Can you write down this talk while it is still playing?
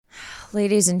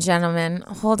Ladies and gentlemen,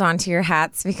 hold on to your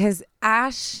hats because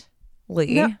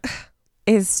Ashley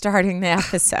is starting the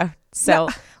episode. So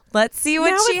let's see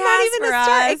what she has for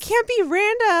us. It can't be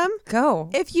random. Go.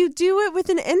 If you do it with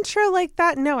an intro like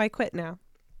that, no, I quit now.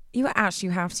 Ash,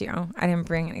 you have to. I didn't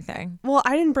bring anything. Well,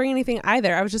 I didn't bring anything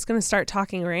either. I was just going to start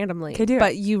talking randomly. Okay, do it.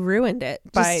 But you ruined it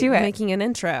by making an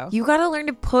intro. You got to learn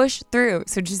to push through,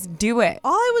 so just do it.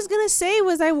 All I was going to say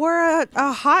was I wore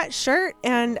a hot shirt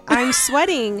and I'm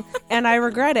sweating and I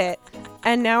regret it.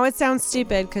 And now it sounds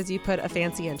stupid because you put a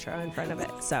fancy intro in front of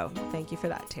it. So thank you for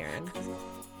that,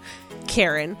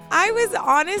 Karen.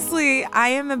 I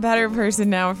am a better person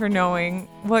now for knowing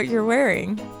what you're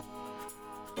wearing.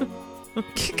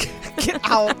 Get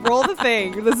out. Roll the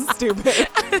thing. This is stupid.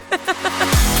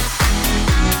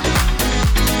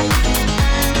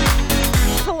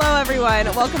 Hello,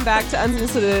 everyone. Welcome back to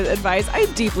Unsolicited Advice. I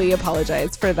deeply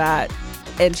apologize for that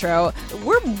intro.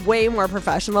 We're way more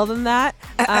professional than that.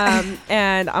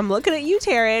 And I'm looking at you,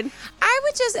 Taryn.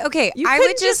 I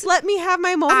would just let me have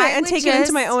my moment and take it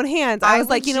into my own hands. I was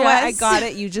like, you know what? I got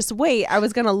it. You just wait. I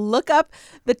was going to look up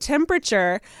the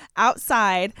temperature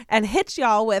outside and hit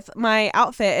y'all with my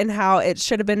outfit and how it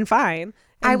should have been fine.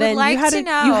 And I would like to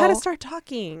know. You had to start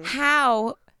talking.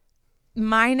 How,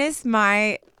 minus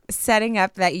my setting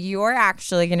up that you're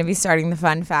actually going to be starting the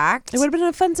fun fact. It would have been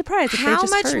a fun surprise. How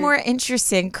much more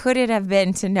interesting could it have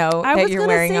been to know that you're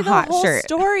wearing a hot shirt? I was going to say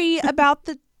the whole story about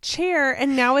the chair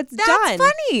and now it's done. That's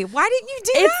funny. Why didn't you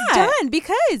do that? It's done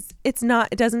because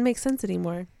it doesn't make sense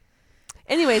anymore.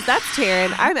 Anyways, that's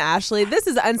Taryn. I'm Ashley. This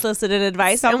is Unsolicited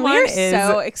Advice. And we're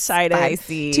so excited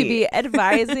to be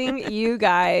advising you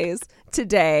guys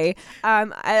today.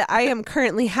 I am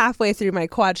currently halfway through my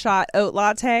quad shot oat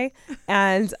latte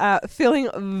and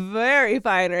feeling very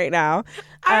fine right now.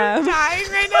 I'm dying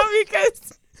right now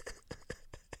because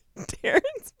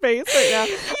Taryn's face right now.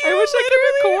 I wish I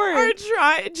could record. Are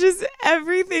trying just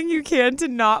everything you can to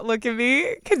not look at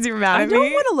me because you're mad at me. I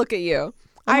don't want to look at you.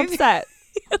 I'm upset.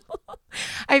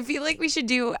 I feel like we should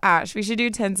do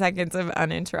 10 seconds of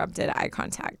uninterrupted eye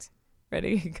contact.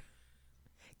 Ready?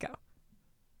 Go.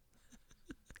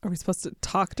 Are we supposed to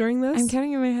talk during this? I'm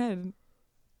counting in my head.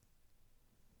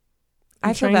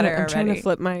 I feel better already. I'm trying to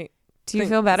flip my... Do you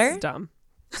feel better? This is dumb.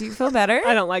 Do you feel better?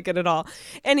 I don't like it at all.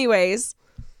 Anyways,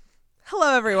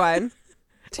 hello, everyone.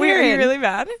 Wait, are you really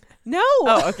mad? No.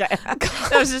 Oh, okay. I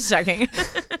was just checking.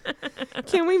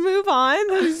 Can we move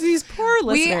on? These poor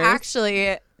listeners. We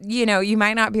actually, you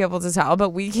might not be able to tell, but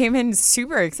we came in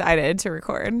super excited to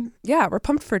record. Yeah, we're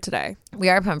pumped for today. We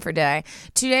are pumped for today.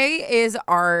 Today is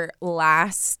our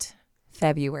last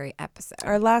February episode.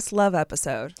 Our last love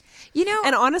episode.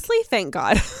 And honestly, thank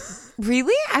God.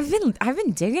 Really? I've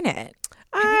been digging it.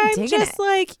 I'm just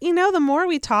like, the more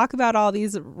we talk about all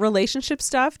these relationship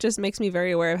stuff just makes me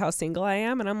very aware of how single I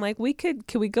am. And I'm like,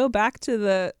 could we go back to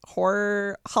the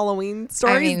horror Halloween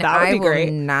stories? I mean, that would be great.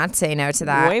 I will not say no to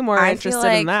that. Way more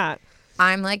interested in that.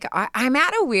 I'm like, I'm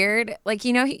at a weird,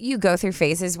 you go through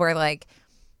phases where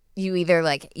you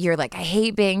either you're like, I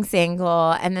hate being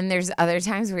single. And then there's other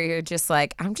times where you're just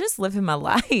like, I'm just living my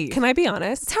life. Can I be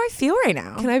honest? That's how I feel right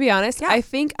now. Can I be honest? Yeah. I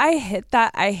think I hit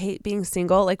that I hate being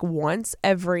single once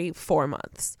every 4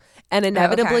 months. And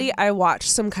inevitably I watch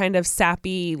some kind of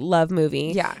sappy love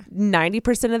movie. Yeah.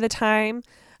 90% of the time,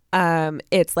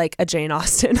 it's like a Jane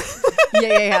Austen.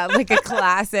 Yeah. Like a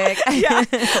classic. Yeah.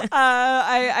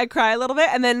 I cry a little bit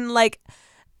and then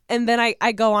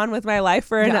I go on with my life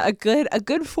for a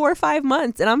good 4 or 5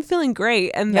 months and I'm feeling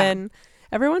great. And then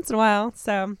every once in a while.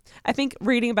 So I think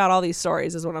reading about all these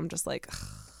stories is when I'm just like, ugh.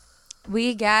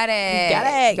 We get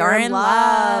it. You're in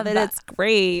love. And it's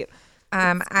great.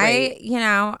 I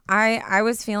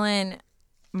was feeling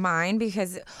mine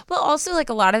because, also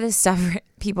a lot of this stuff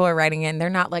people are writing in, they're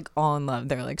not all in love.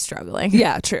 They're struggling.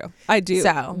 Yeah, true. I do.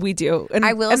 So we do. And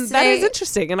I will say that is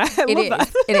interesting. And I love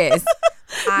that. It is.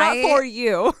 Not for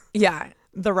you. Yeah.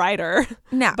 The writer.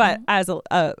 No. But as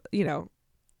a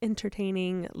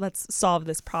entertaining, let's solve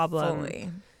this problem.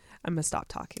 Fully. I'm going to stop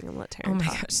talking and let Taryn talk. Oh my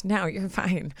talk. gosh. No, you're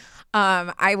fine.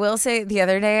 I will say the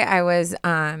other day I was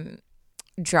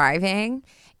driving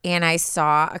and I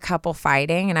saw a couple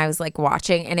fighting and I was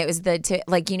watching and it was where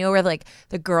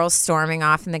the girl's storming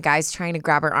off and the guy's trying to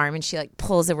grab her arm and she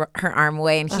pulls her arm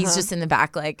away and he's just in the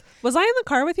back Was I in the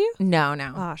car with you? No.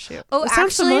 Oh, shoot. Oh, it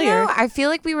sounds actually, familiar. no. I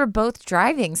feel like we were both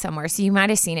driving somewhere, so you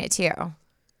might have seen it too.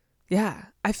 Yeah.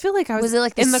 I feel like I was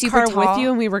it in the super car tall? with you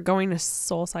and we were going to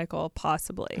Soul Cycle,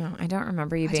 possibly. Oh, I don't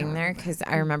remember you being there because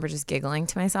I remember just giggling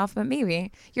to myself, but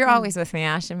maybe. You're always with me,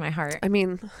 Ash, in my heart. I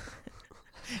mean...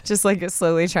 Just like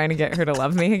slowly trying to get her to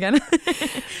love me again.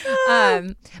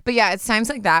 But yeah, it's times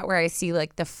like that where I see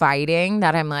like the fighting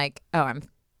that I'm like, oh,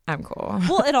 I'm cool.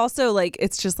 Well, it also like,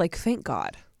 it's just like, thank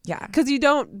God. Yeah. Because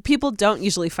people don't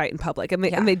usually fight in public and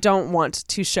they don't want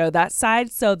to show that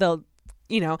side. So they'll,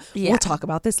 we'll talk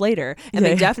about this later. And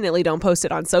they definitely don't post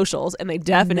it on socials, and they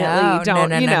definitely don't,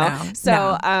 No.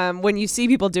 So when you see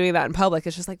people doing that in public,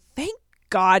 it's just like, thank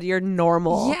God you're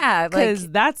normal. Yeah. Because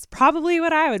that's probably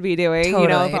what I would be doing,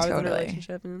 totally, if I was in a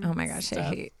relationship. Oh my gosh,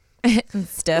 I hate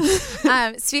stuff.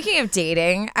 Speaking of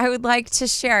dating, I would like to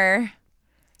share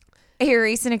a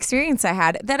recent experience I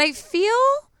had that I feel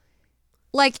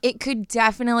like it could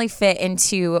definitely fit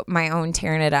into my own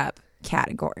tearing it up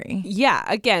category. Yeah.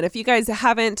 Again, if you guys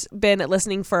haven't been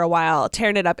listening for a while,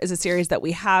 Tearing It Up is a series that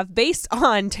we have based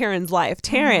on Taryn's life.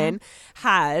 Taryn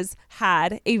has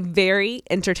had a very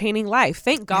entertaining life.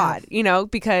 Thank God,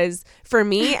 because for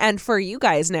me and for you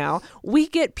guys now, we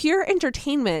get pure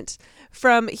entertainment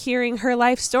from hearing her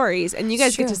life stories, and you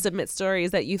guys get to submit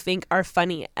stories that you think are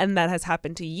funny and that has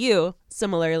happened to you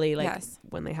similarly, like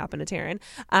when they happen to Taryn.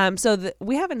 So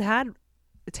we haven't had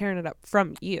Tearing It Up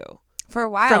from you for a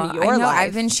while. From your life,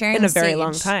 I've been sharing in a very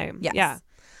long time. Yes.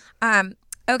 Yeah.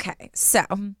 Okay. So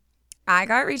I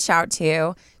got reached out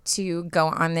to go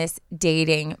on this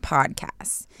dating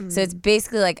podcast. So it's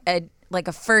basically like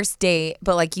a first date,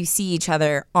 but like you see each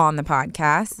other on the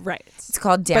podcast. Right. It's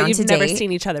called Down to Date. But you've never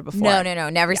seen each other before. No.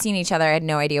 Never seen each other. I had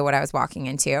no idea what I was walking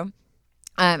into.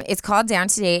 It's called Down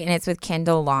to Date, and it's with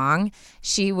Kendall Long.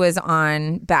 She was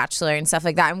on Bachelor and stuff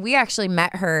like that. And we actually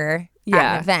met her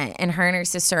at an event, and her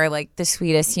sister are like the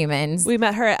sweetest humans. We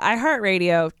met her at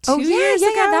iHeartRadio 2 years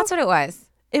ago. Yeah, that's what it was.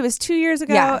 It was 2 years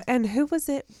ago. Yeah. And who was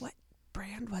it? What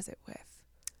brand was it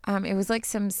with? It was like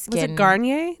some skin. Was it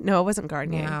Garnier? No, it wasn't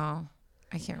Garnier. No,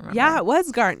 I can't remember. Yeah, it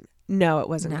was Garnier. No, it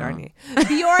wasn't Garnier.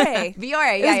 Biore.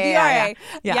 Biore.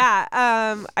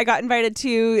 Yeah. I got invited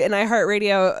to an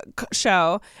iHeartRadio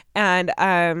show, and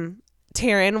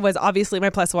Taryn was obviously my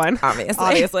plus one.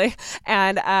 Obviously.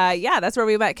 And that's where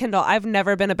we met Kendall. I've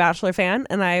never been a Bachelor fan,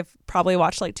 and I've probably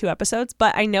watched like 2 episodes,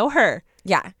 but I know her.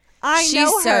 Yeah. I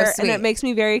know her, so sweet. And it makes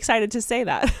me very excited to say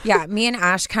that. Yeah, me and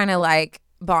Ash kind of like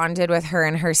bonded with her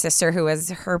and her sister, who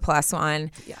was her plus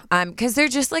one. Yeah. Because they're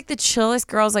just like the chillest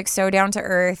girls, like so down to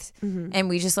earth, and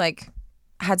we just like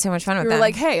had so much fun with them. We were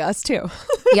like, hey, us too.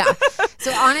 Yeah.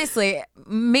 So honestly,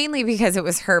 mainly because it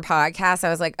was her podcast, I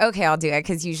was like, okay, I'll do it,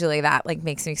 because usually that like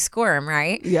makes me squirm,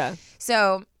 right? Yeah.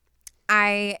 So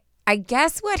I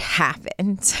guess what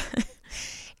happened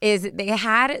is they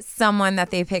had someone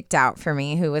that they picked out for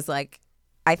me who was like,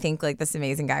 I think like this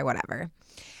amazing guy, whatever.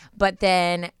 But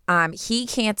then he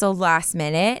canceled last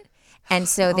minute. And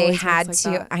so they had to,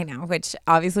 that. I know, which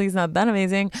obviously is not that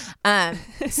amazing.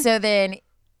 So then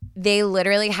they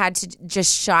literally had to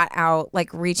just shot out,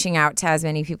 like reaching out to as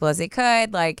many people as they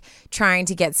could, like trying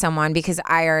to get someone, because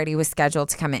I already was scheduled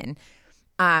to come in.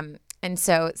 And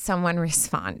so someone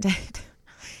responded.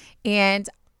 And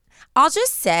I'll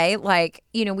just say, like,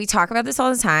 we talk about this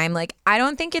all the time. Like, I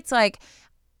don't think it's like,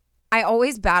 I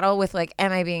always battle with like,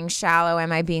 am I being shallow?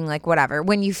 Am I being like whatever?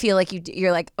 When you feel like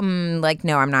you're like, like,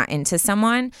 no, I'm not into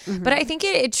someone. Mm-hmm. But I think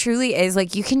it truly is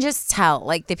like, you can just tell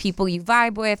like the people you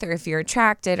vibe with, or if you're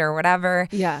attracted or whatever.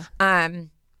 Yeah.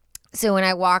 So when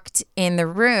I walked in the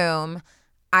room,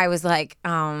 I was like,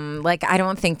 I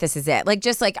don't think this is it. Like,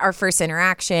 just like our first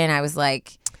interaction, I was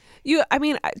like, you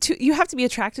have to be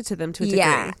attracted to them to a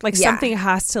degree. Like something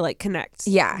has to like connect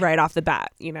right off the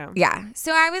bat, Yeah.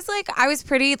 So I was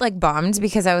pretty like bummed,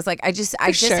 because I was like, I just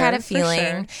had a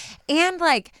feeling. And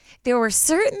like there were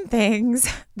certain things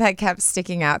that kept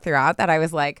sticking out throughout that I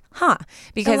was like,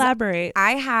 because elaborate.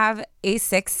 I have a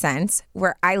sixth sense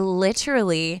where I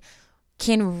literally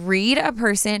can read a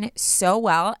person so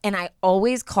well, and I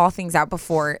always call things out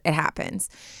before it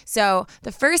happens. So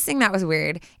the first thing that was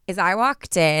weird is I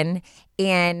walked in,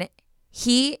 and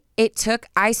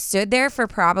I stood there for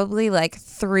probably like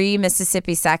 3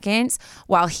 Mississippi seconds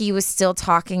while he was still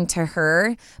talking to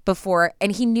her before,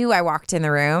 and he knew I walked in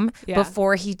the room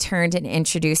before he turned and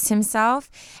introduced himself.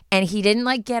 And he didn't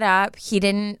like get up. He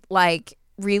didn't like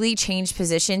really change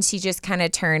positions. He just kind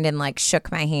of turned and like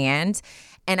shook my hand.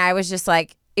 And I was just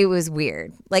like, it was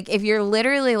weird. Like, if you're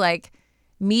literally like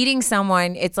meeting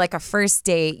someone, it's like a first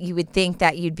date, you would think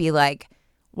that you'd be like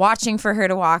watching for her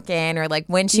to walk in, or like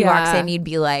when she walks in, you'd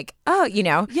be like, oh,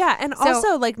 Yeah. And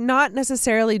also like not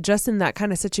necessarily just in that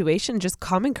kind of situation, just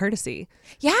common courtesy.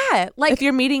 Yeah. Like if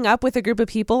you're meeting up with a group of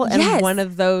people and one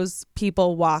of those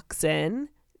people walks in,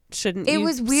 shouldn't you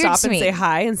was weird stop to and me. say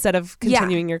hi instead of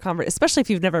continuing your conversation, especially if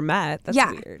you've never met? That's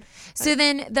weird. So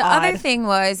then the other thing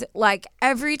was like,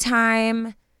 every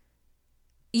time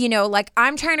you know, like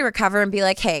I'm trying to recover and be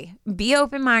like, hey, be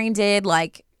open-minded.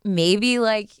 Like maybe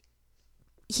like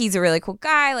he's a really cool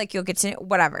guy. Like you'll get to know,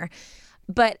 whatever.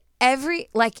 But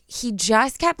he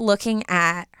just kept looking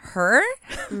at her.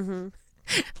 Mm-hmm.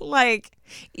 Like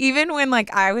even when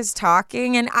like I was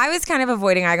talking, and I was kind of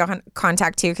avoiding eye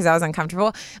contact too because I was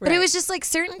uncomfortable, but it was just like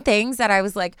certain things that I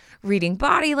was like reading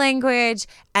body language,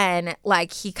 and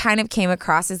like he kind of came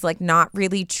across as like not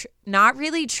really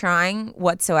trying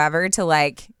whatsoever to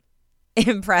like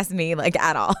impress me like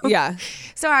at all. Yeah.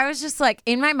 So I was just like,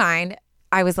 in my mind,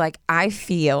 I was like, I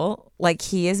feel like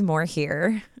he is more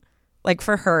here like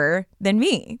for her than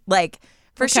me, like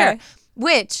for sure,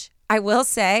 which I will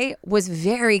say was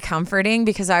very comforting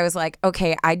because I was like,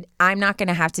 okay, I'm not going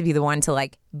to have to be the one to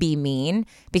like be mean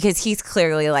because he's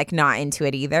clearly like not into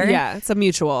it either. Yeah, it's a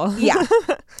mutual. Yeah.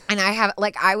 And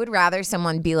I would rather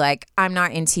someone be like, I'm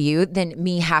not into you than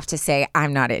me have to say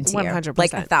I'm not into 100%, you.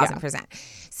 Like 1,000%. Yeah.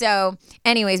 So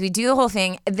anyways, we do the whole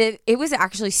thing. It was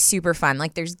actually super fun.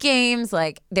 Like there's games,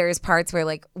 like there's parts where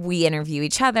like we interview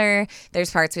each other. There's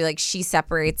parts where like she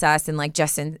separates us and like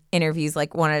Justin interviews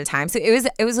like one at a time. So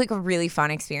it was like a really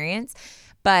fun experience.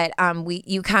 But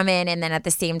you come in and then at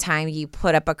the same time you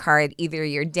put up a card, either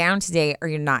you're down to date or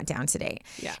you're not down to date.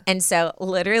 Yeah. And so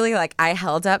literally like I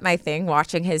held up my thing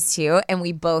watching his too, and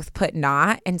we both put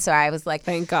not. And so I was like,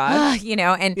 thank God. You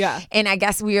know, and I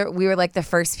guess we were like the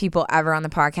first people ever on the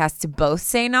podcast to both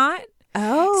say not.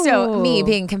 Oh. So me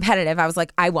being competitive, I was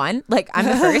like, I won. Like I'm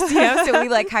the first, you know? So we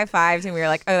like high-fived and we were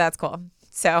like, oh, that's cool.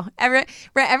 So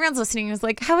everyone's listening and was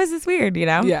like, how is this weird, you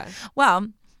know? Yeah. Well,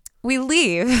 we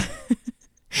leave.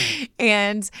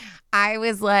 And I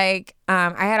was like,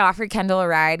 I had offered Kendall a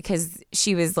ride because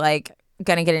she was like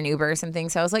gonna get an Uber or something.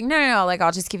 So I was like, no, like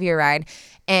I'll just give you a ride.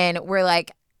 And we're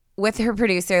like with her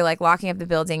producer, like locking up the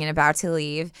building and about to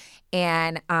leave.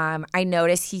 And I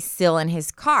noticed he's still in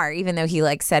his car, even though he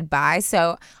like said bye.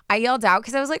 So I yelled out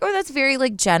because I was like, oh, that's very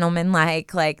like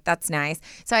gentleman-like, like that's nice.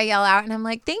 So I yell out and I'm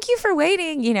like, thank you for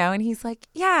waiting, you know. And he's like,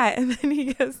 yeah. And then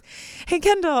he goes, hey,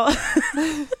 Kendall.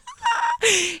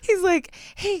 He's like,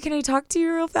 hey, can I talk to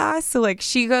you real fast? So like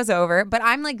she goes over, but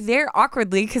I'm like there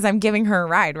awkwardly because I'm giving her a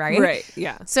ride, right? Right,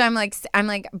 yeah. So I'm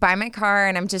like by my car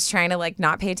and I'm just trying to like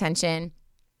not pay attention.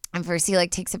 And first he like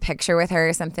takes a picture with her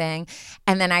or something.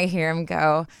 And then I hear him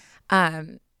go,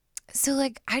 so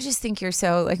like, I just think you're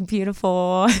so like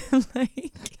beautiful.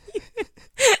 Like,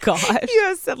 God. You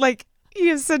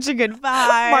have such a good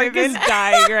vibe. Mark is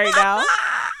dying right now.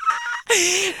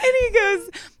 And he goes,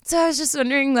 so I was just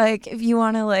wondering, like, if you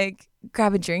want to, like,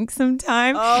 grab a drink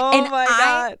sometime. Oh, and my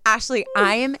God. Ashley,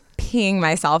 I am peeing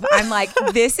myself. I'm like,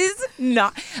 this is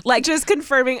not, like. Just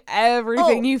confirming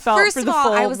everything you felt for the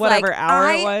full whatever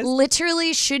hour it was. I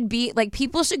literally should be, like,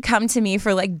 people should come to me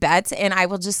for, like, bets, and I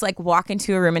will just, like, walk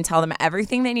into a room and tell them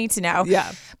everything they need to know.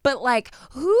 Yeah. But, like,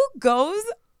 who goes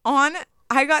on...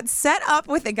 I got set up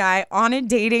with a guy on a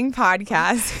dating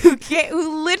podcast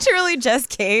who literally just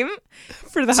came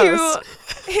for the host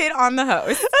to hit on the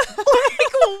host.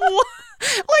 What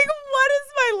is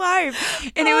my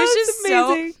life? And it was just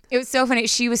amazing. It was so funny.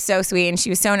 She was so sweet and she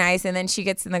was so nice. And then she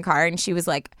gets in the car and she was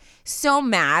like so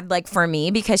mad, like for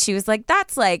me, because she was like,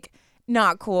 that's like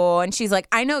not cool. And she's like,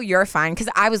 I know you're fine, because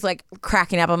I was like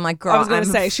cracking up. I'm like, girl, I was gonna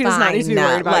say she does not need to be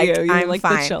worried about like, you. You're I'm like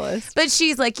fine. The chillest. But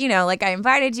she's like, you know, like I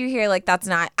invited you here, like that's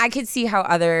not. I could see how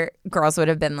other girls would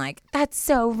have been like, that's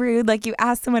so rude, like you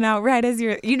asked someone out right as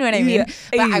you're, you know what I mean?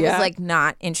 But I was like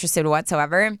not interested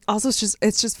whatsoever. Also,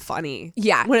 it's just funny.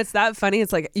 Yeah, when it's that funny,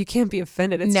 it's like you can't be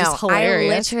offended. It's just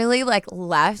hilarious. I literally like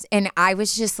left and I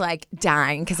was just like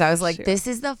dying because I was like, this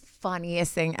is the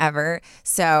funniest thing ever.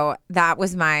 So that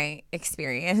was my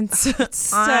experience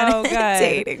on a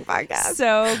dating podcast.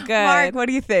 So good. Mark, what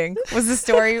do you think? Was the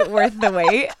story worth the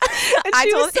wait? And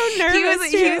she was so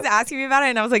nervous. He was asking me about it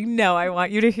and I was like, no, I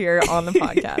want you to hear it on the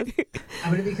podcast.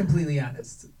 I'm going to be completely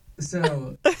honest.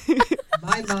 So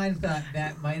my mind thought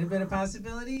that might have been a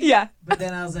possibility. Yeah. But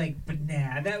then I was like, but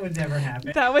nah, that would never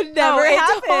happen. That would never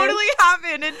happen. It totally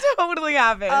happened. It totally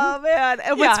happened. Oh, man.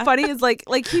 And what's funny is like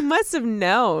he must have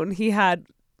known he had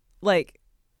like,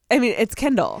 I mean, it's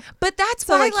Kendall. But that's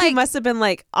why like he must have been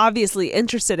like obviously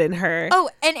interested in her.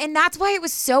 Oh, and that's why it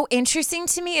was so interesting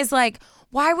to me is like,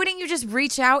 why wouldn't you just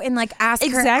reach out and like ask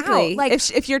her out? Like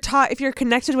if you're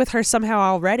connected with her somehow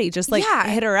already, just like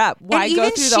hit her up. Why go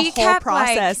through the whole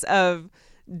process of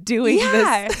doing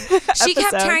this? She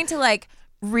kept trying to like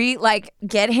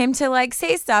get him to like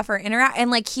say stuff or interact, and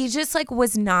like he just like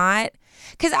was not,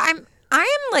 because I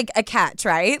am like a catch,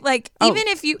 right? Like even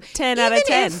if you 10 out of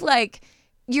 10. If like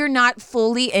you're not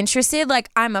fully interested. Like,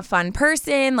 I'm a fun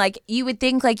person. Like, you would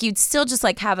think like you'd still just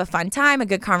like have a fun time, a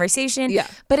good conversation. Yeah.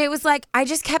 But it was like, I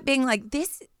just kept being like,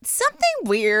 this, something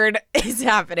weird is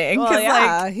happening. Well,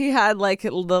 yeah, like, he had like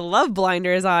the love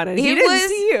blinders on and he didn't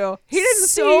see you. He didn't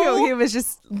see you. He was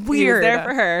just weird. He was there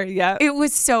for her. Yeah. It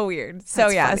was so weird. So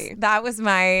yes, funny. That was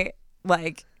my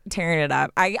like tearing it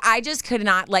up. I just could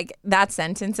not, like, that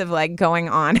sentence of like going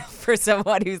on for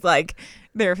someone who's like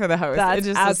there for the host. That's it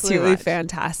just absolutely was too much.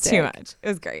 Fantastic. Too much. It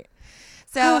was great.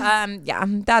 So yeah,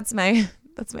 that's my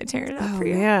tearing it up for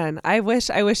you. Man, I wish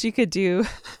you could do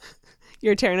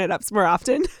your tearing it ups more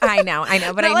often. I know,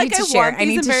 but I need to share. I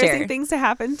need to share. Embarrassing things to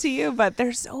happen to you, but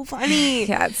they're so funny.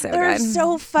 Yeah, it's so they're good.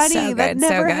 so funny. So that good,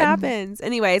 never so good. happens.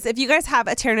 Anyways, if you guys have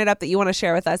a tearing it up that you want to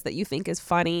share with us that you think is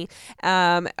funny,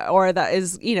 or that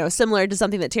is, you know, similar to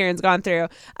something that Taryn's gone through,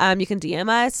 you can DM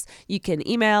us. You can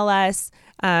email us.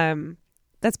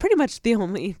 That's pretty much the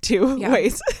only two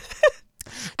ways.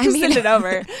 I mean, send it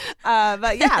over.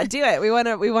 But yeah, do it. We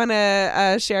want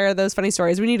to share those funny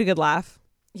stories. We need a good laugh.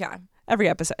 Yeah. Every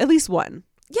episode, at least one.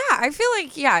 Yeah, I feel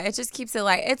like, it just keeps it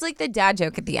light. It's like the dad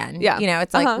joke at the end. Yeah. You know,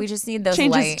 it's like we just need those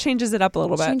changes it up a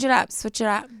little bit. Change it up. Switch it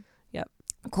up. Yep.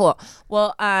 Cool.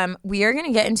 Well, we are going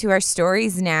to get into our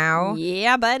stories now.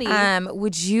 Yeah, buddy.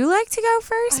 Would you like to go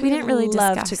first? We didn't really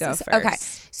love discuss to go this. first. Okay.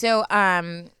 So,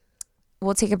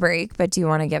 we'll take a break, but do you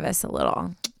want to give us a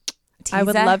little teaser? I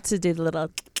would love to do the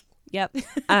little... Yep.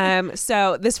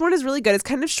 So this one is really good. It's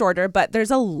kind of shorter, but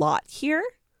there's a lot here.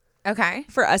 Okay.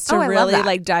 For us to really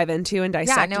like dive into and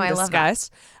dissect and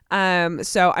discuss.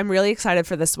 So I'm really excited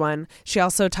for this one. She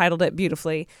also titled it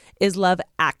beautifully, Is Love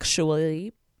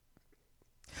Actually?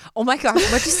 Oh my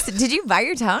gosh. Did you bite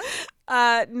your tongue?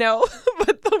 No,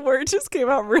 but the word just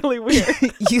came out really weird.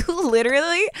 You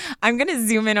literally, I'm going to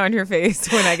zoom in on your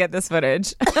face when I get this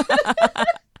footage.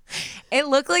 It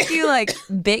looked like you like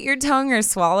bit your tongue or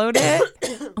swallowed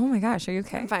it. Oh my gosh. Are you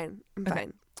okay? I'm fine. I'm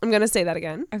fine. I'm going to say that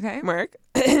again. Okay. Mark.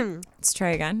 Let's try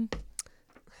again.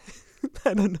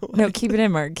 I don't know. No, keep it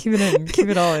in, Mark. Keep it in. Keep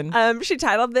it all in. She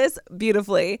titled this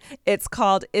beautifully. It's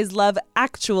called Is Love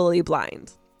Actually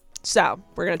Blind? So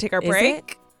we're going to take our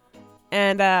break.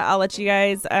 And I'll let you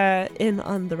guys in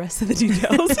on the rest of the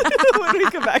details when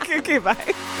we come back. Okay,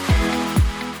 bye.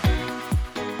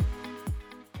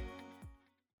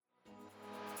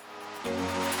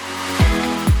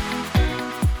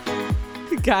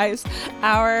 Guys,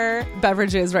 our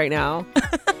beverages right now,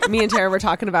 me and Tara were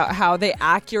talking about how they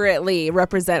accurately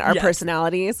represent our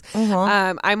personalities.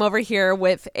 I'm over here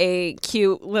with a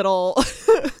cute little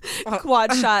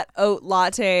quad shot oat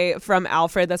latte from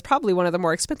Alfred. That's probably one of the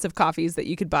more expensive coffees that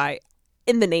you could buy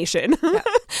in the nation. Yeah.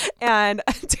 And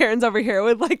Taryn's over here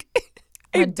with like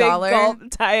a big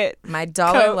gulp diet. My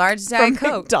 $1 large diet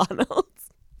Coke.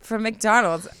 From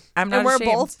McDonald's. I'm not ashamed.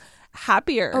 We're both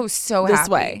happier. Oh, so this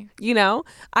happy. way. You know,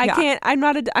 I can't. I'm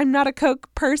not a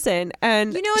Coke person.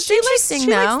 And you know what's interesting she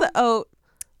though? Likes the oat.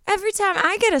 Every time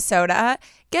I get a soda,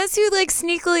 guess who like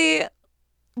sneakily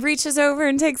reaches over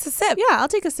and takes a sip? Yeah, I'll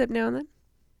take a sip now and then.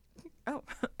 Oh,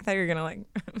 I thought you were gonna like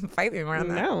fight me more on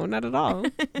that. No, not at all.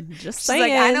 Just She's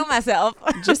saying. Like, I know myself.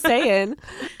 Just saying.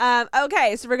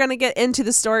 Okay, so we're gonna get into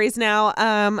the stories now.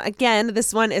 Again,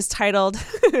 this one is titled.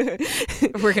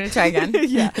 We're gonna try again.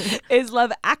 Yeah, Is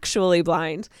Love Actually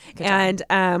Blind? And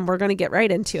we're gonna get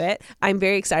right into it. I'm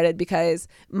very excited because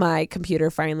my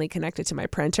computer finally connected to my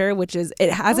printer, which is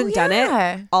it hasn't done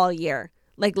it all year.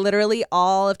 Like literally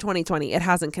all of 2020, it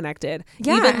hasn't connected.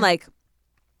 Yeah. Even like.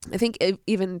 I think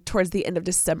even towards the end of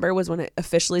December was when it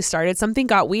officially started. Something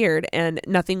got weird and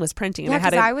nothing was printing. Yeah,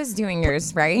 because I was doing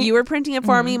yours, right? You were printing it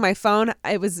for me. My phone,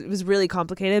 it was really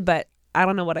complicated, but I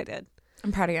don't know what I did.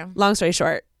 I'm proud of you. Long story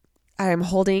short, I am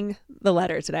holding the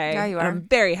letter today. Yeah, you are. I'm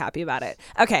very happy about it.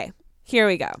 Okay, here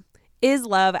we go. Is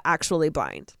love actually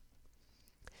blind?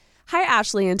 Hi,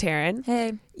 Ashley and Taryn.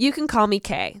 Hey. You can call me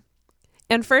Kay.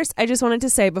 And first, I just wanted to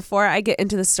say before I get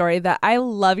into the story that I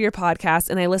love your podcast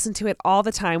and I listen to it all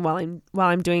the time while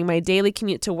I'm doing my daily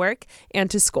commute to work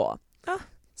and to school. Oh,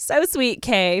 so sweet,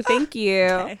 Kay. Thank you.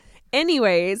 Okay.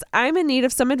 Anyways, I'm in need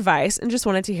of some advice and just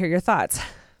wanted to hear your thoughts.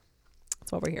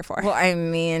 That's what we're here for. Well, I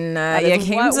mean, you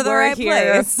came to the right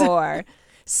place. For.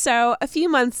 So a few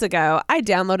months ago, I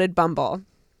downloaded Bumble.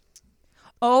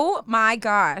 Oh my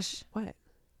gosh. What?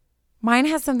 Mine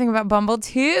has something about Bumble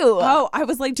too. Oh, I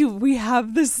was like, do we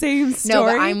have the same story? No,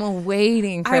 but I'm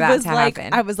waiting for that to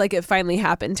happen. I was like, it finally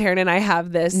happened. Taryn and I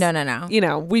have this. No. You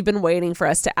know, we've been waiting for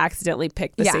us to accidentally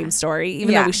pick the same story,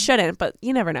 even though we shouldn't, but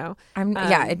you never know.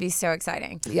 It'd be so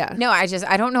exciting. Yeah. No, I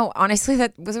don't know. Honestly,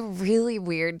 that was a really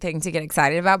weird thing to get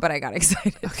excited about, but I got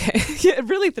excited. Okay. It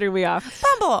really threw me off.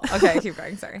 Bumble. Okay, keep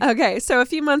going. Sorry. Okay. So a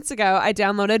few months ago, I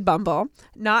downloaded Bumble,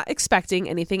 not expecting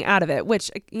anything out of it,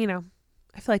 which, you know,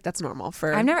 I feel like that's normal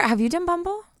for. Have you done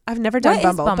Bumble? I've never done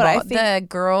Bumble, Bumble, but I think the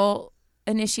girl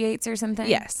initiates or something.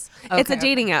 Yes, it's a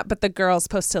dating app, but the girl's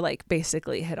supposed to like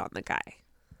basically hit on the guy.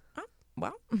 Oh,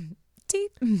 well,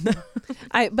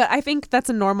 but I think that's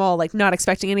a normal, like not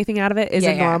expecting anything out of it is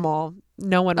a normal.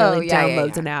 No one really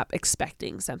downloads an app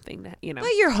expecting something that, you know.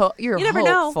 Well, you never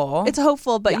know. It's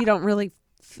hopeful, but you don't really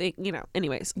think, you know.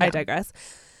 Anyways, I digress.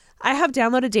 I have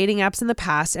downloaded dating apps in the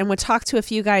past and would talk to a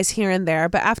few guys here and there,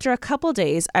 but after a couple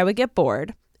days, I would get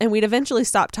bored and we'd eventually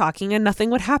stop talking and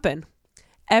nothing would happen.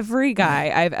 Every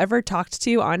guy I've ever talked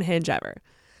to on Hinge ever.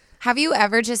 Have you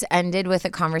ever just ended with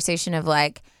a conversation of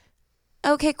like,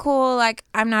 okay, cool, like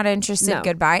I'm not interested,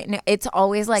 goodbye? No, it's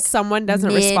always like someone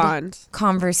doesn't respond.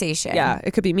 Conversation. Yeah, it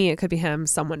could be me, it could be him,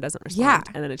 someone doesn't respond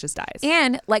and then it just dies.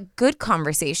 And like good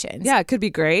conversations. Yeah, it could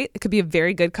be great. It could be a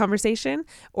very good conversation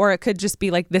or it could just be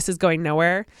like this is going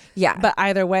nowhere. Yeah. But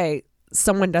either way,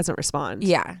 someone doesn't respond.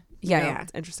 Yeah.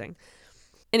 It's interesting.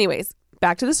 Anyways,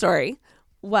 back to the story.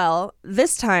 Well,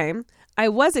 this time I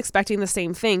was expecting the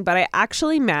same thing, but I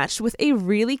actually matched with a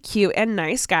really cute and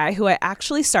nice guy who I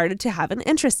actually started to have an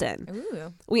interest in.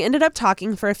 Ooh. We ended up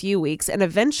talking for a few weeks and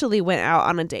eventually went out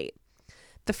on a date.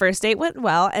 The first date went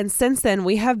well, and since then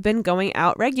we have been going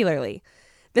out regularly.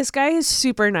 This guy is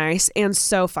super nice and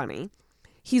so funny.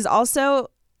 He also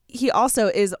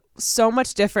is so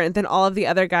much different than all of the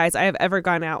other guys I have ever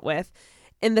gone out with,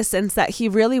 in the sense that he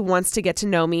really wants to get to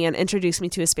know me and introduce me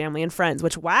to his family and friends,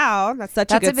 which, wow, that's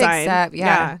a good big sign. Step.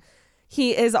 Yeah.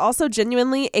 He is also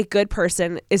genuinely a good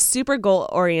person, is super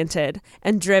goal-oriented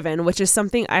and driven, which is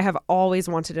something I have always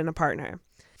wanted in a partner.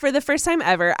 For the first time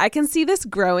ever, I can see this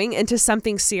growing into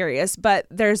something serious, but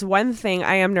there's one thing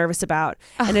I am nervous about.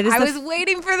 And it is I was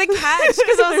waiting for the catch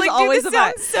because I was like, dude, this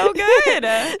sounds so good.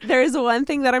 There is one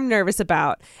thing that I'm nervous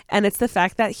about, and it's the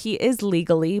fact that he is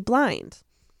legally blind.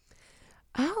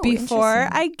 Oh, before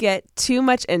I get too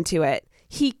much into it,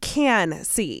 he can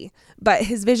see, but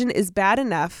his vision is bad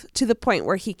enough to the point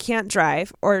where he can't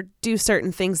drive or do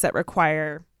certain things that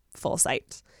require full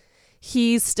sight.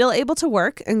 He's still able to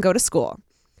work and go to school.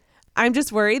 I'm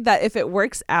just worried that if it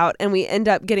works out and we end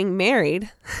up getting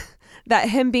married, that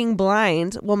him being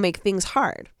blind will make things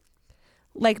hard.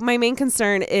 Like, my main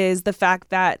concern is the fact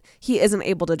that he isn't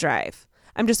able to drive.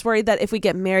 I'm just worried that if we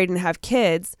get married and have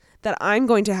kids, that I'm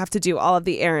going to have to do all of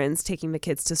the errands, taking the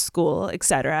kids to school,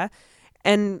 etc.,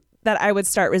 and that I would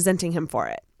start resenting him for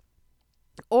it.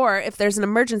 Or if there's an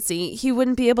emergency, he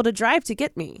wouldn't be able to drive to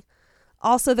get me.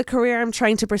 Also, the career I'm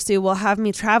trying to pursue will have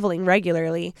me traveling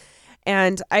regularly,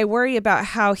 and I worry about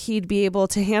how he'd be able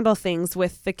to handle things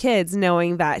with the kids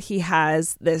knowing that he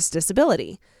has this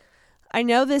disability. I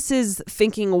know this is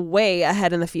thinking way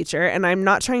ahead in the future, and I'm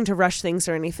not trying to rush things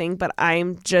or anything, but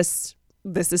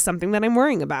this is something that I'm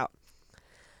worrying about.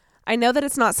 I know that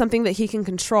it's not something that he can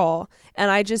control,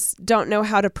 and I just don't know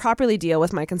how to properly deal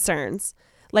with my concerns.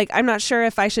 Like, I'm not sure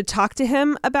if I should talk to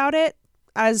him about it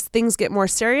as things get more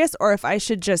serious, or if I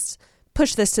should just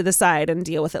push this to the side and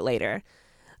deal with it later.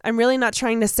 I'm really not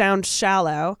trying to sound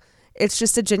shallow. It's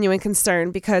just a genuine concern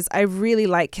because I really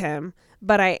like him,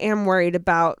 but I am worried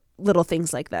about little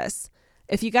things like this.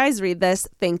 If you guys read this,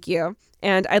 thank you.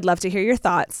 And I'd love to hear your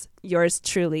thoughts. Yours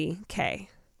truly, Kay.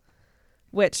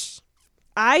 Which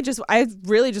I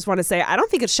really just want to say, I don't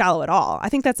think it's shallow at all. I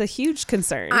think that's a huge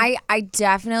concern. I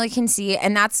definitely can see.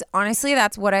 And that's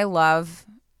what I love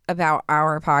about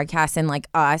our podcast and like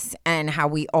us and how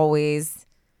we always,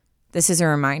 this is a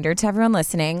reminder to everyone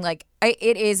listening, like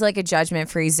it is like a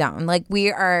judgment-free zone. Like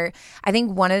I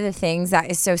think one of the things that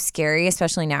is so scary,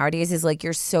 especially nowadays, is like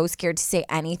you're so scared to say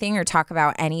anything or talk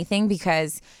about anything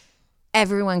because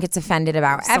everyone gets offended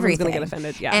about everything. Someone's gonna get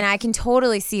offended, yeah. And I can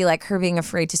totally see like her being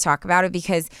afraid to talk about it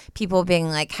because people being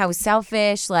like, how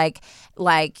selfish, like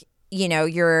you know,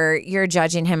 you're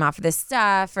judging him off of this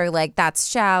stuff, or like that's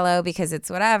shallow because it's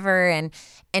whatever.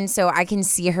 And so I can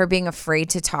see her being afraid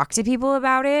to talk to people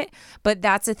about it. But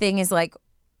that's the thing is like,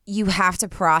 you have to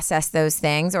process those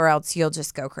things or else you'll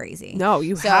just go crazy. No,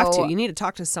 you have to. You need to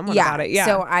talk to someone about it. Yeah.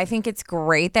 So I think it's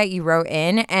great that you wrote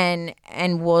in and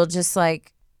we'll just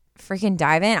like freaking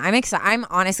dive in. I'm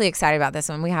honestly excited about this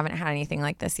one. We haven't had anything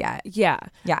like this yet. Yeah.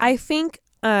 I think,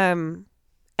 and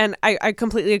and I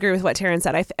completely agree with what Taryn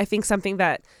said. I think something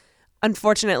that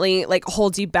unfortunately like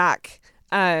holds you back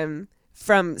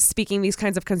from speaking these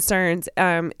kinds of concerns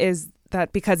is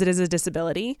that because it is a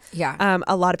disability,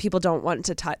 a lot of people don't want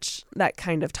to touch that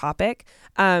kind of topic.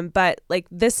 But like,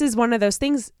 this is one of those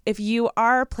things, if you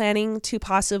are planning to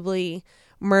possibly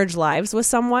merge lives with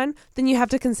someone, then you have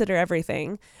to consider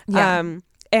everything.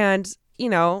 And, you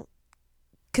know,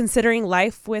 considering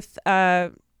life with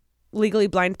a legally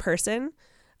blind person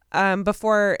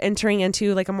before entering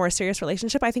into like a more serious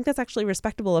relationship, I think that's actually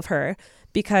respectable of her,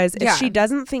 because if she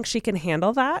doesn't think she can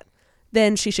handle that,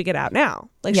 then she should get out now.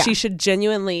 Like she should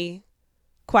genuinely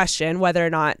question whether or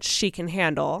not she can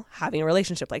handle having a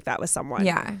relationship like that with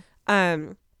someone.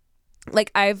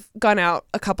 Like I've gone out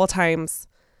a couple times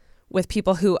with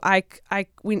people who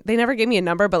they never gave me a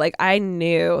number, but like I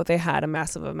knew they had a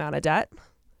massive amount of debt.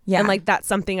 And like that's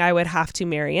something I would have to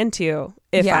marry into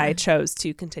if I chose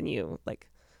to continue like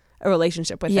a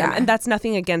relationship with them. And that's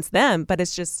nothing against them, but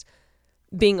it's just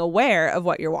being aware of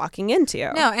what you're walking into.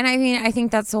 No, and I mean, I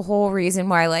think that's the whole reason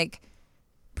why like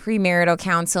premarital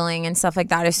counseling and stuff like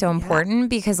that is so important,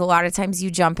 because a lot of times you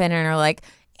jump in and are like,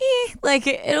 like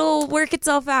it'll work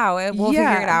itself out. We'll figure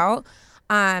it out.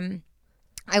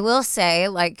 I will say,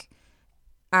 like,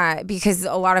 because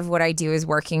a lot of what I do is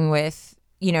working with,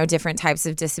 you know, different types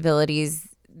of disabilities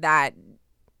that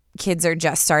kids are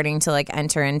just starting to like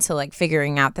enter into, like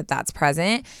figuring out that that's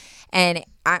present. And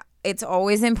it's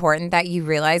always important that you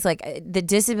realize like the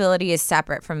disability is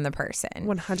separate from the person.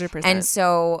 100%. And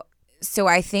so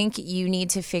I think you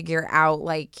need to figure out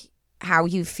like how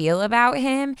you feel about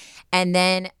him and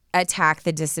then attack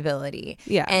the disability.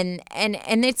 And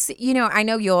it's, you know, I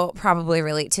know you'll probably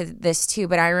relate to this too,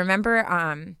 but I remember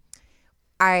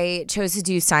I chose to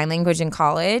do sign language in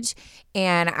college,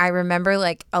 and I remember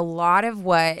like a lot of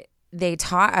what they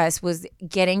taught us was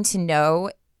getting to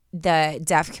know the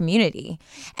deaf community.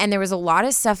 And there was a lot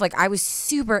of stuff like I was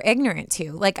super ignorant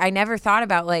to. Like I never thought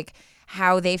about like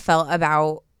how they felt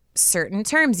about certain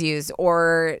terms used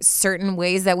or certain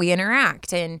ways that we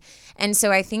interact. And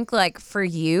so I think like for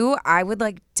you, I would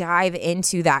like dive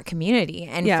into that community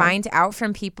and find out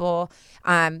from people,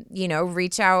 you know,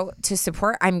 reach out to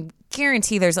support. I'm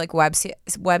guarantee there's like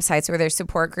websites where there's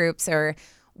support groups or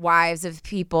wives of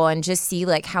people, and just see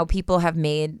like how people have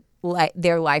made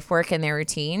their life work and their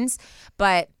routines.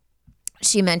 But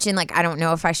she mentioned like, I don't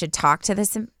know if I should talk to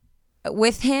this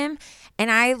with him.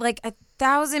 And I like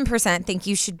 1,000% think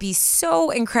you should be so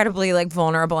incredibly like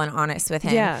vulnerable and honest with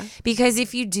him. Because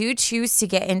if you do choose to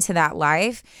get into that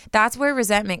life, that's where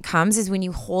resentment comes, is when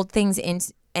you hold things in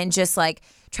and just like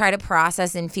try to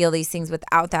process and feel these things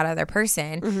without that other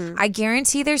person. I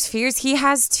guarantee there's fears he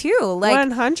has too. Like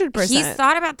 100%. He's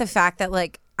thought about the fact that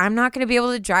like, I'm not going to be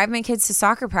able to drive my kids to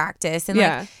soccer practice. And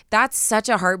like, that's such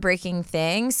a heartbreaking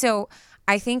thing. So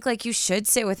I think like you should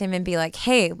sit with him and be like,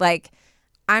 hey, like,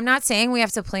 I'm not saying we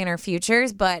have to plan our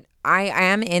futures, but I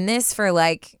am in this for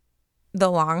like the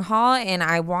long haul. And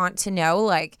I want to know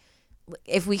like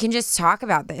if we can just talk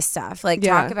about this stuff, like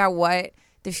talk about what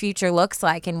the future looks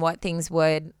like and what things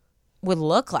would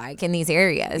look like in these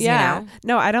areas. You know?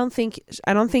 No, I don't think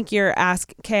you're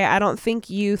asking, Kay, I don't think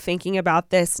you thinking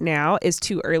about this now is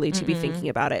too early to be thinking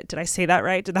about it. Did I say that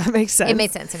right? Did that make sense? It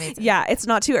made sense. Yeah, it's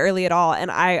not too early at all. And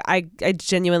I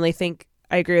genuinely think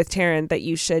I agree with Taryn that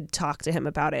you should talk to him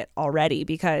about it already,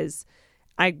 because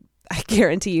I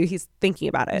guarantee you he's thinking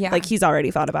about it. Like he's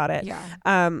already thought about it.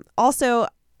 Also,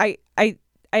 I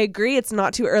agree it's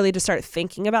not too early to start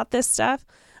thinking about this stuff.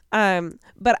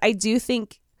 But I do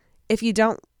think if you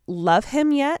don't love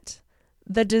him yet,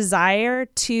 the desire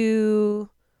to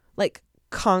like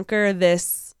conquer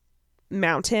this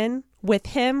mountain with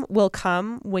him will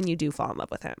come when you do fall in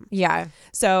love with him.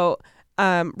 So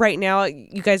right now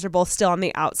you guys are both still on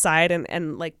the outside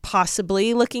and like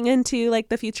possibly looking into like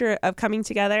the future of coming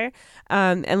together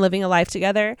and living a life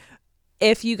together.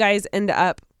 If you guys end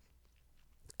up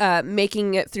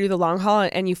making it through the long haul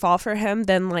and you fall for him,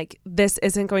 then like this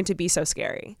isn't going to be so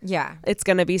scary. It's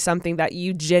going to be something that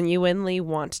you genuinely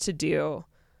want to do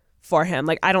for him.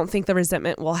 Like I don't think the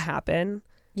resentment will happen.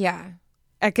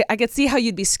 I could see how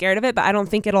you'd be scared of it, but I don't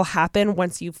think it'll happen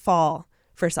once you fall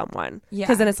for someone.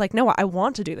 Because then it's like, no, I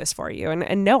want to do this for you,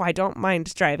 and no, I don't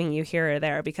mind driving you here or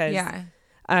there because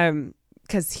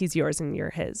he's yours and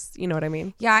you're his. You know what I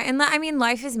mean? And I mean,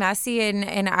 life is messy,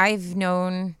 and I've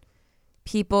known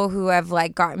people who have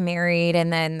like gotten married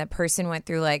and then the person went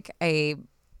through like a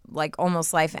like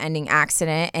almost life-ending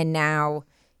accident and now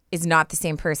is not the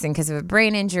same person because of a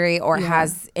brain injury or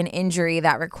has an injury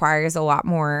that requires a lot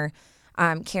more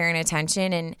care and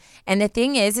attention. And the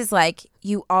thing is like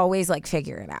you always like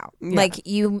figure it out. Yeah. Like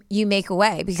you make a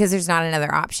way because there's not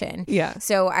another option. Yeah.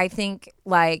 So I think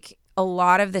like a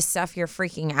lot of the stuff you're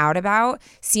freaking out about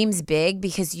seems big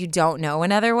because you don't know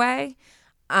another way.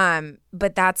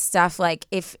 But that's stuff like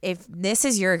if this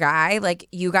is your guy, like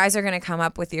you guys are going to come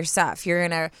up with your stuff. You're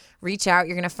going to reach out.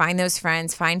 You're going to find those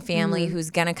friends, find family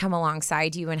who's going to come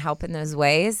alongside you and help in those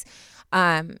ways.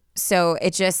 So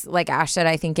it just, like Ash said,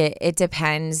 I think it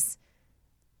depends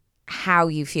how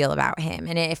you feel about him.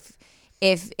 And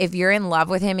if you're in love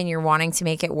with him and you're wanting to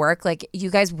make it work, like you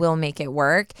guys will make it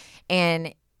work,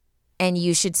 and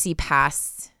you should see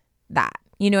past that.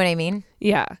 You know what I mean?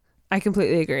 Yeah, I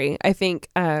completely agree. I think,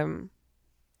 I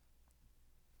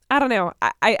don't know.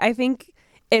 I think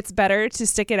it's better to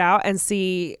stick it out and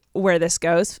see where this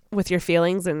goes with your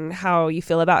feelings and how you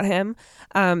feel about him.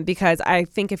 Because I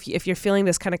think if you're feeling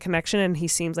this kind of connection and he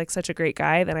seems like such a great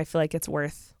guy, then I feel like it's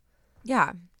worth.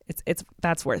 Yeah.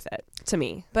 That's worth it to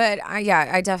me. But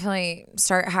I definitely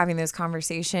start having those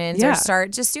conversations or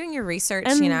start just doing your research,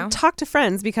 and talk to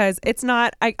friends, because it's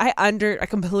not, I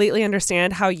completely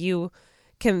understand how you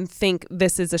can think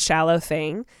this is a shallow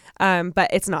thing. But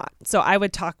it's not. So I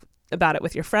would talk about it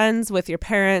with your friends, with your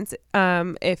parents.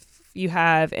 If you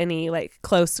have any like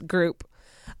close group,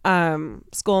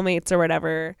 schoolmates or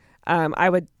whatever, I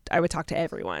would talk to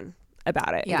everyone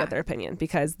about it and get their opinion,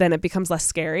 because then it becomes less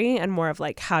scary and more of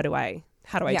like, how do I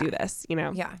do this, you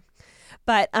know? Yeah.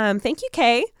 But thank you,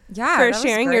 Kay, for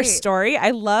sharing your story.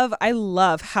 I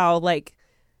love how like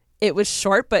it was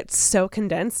short but so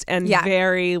condensed and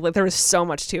very, like, there was so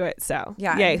much to it. So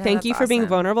yay. Thank you for being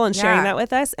vulnerable and sharing that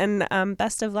with us, and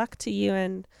best of luck to you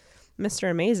and Mr.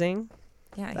 Amazing.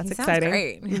 Yeah, that's Sounds exciting.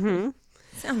 great. Mm-hmm.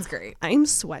 Sounds great. I'm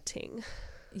sweating.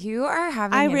 You are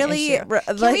having an issue.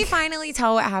 Can we finally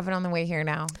tell what happened on the way here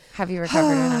now? Have you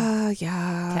recovered enough?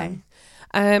 Yeah. Okay.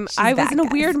 I was in a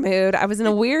weird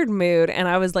mood. And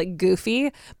I was like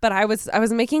goofy, but I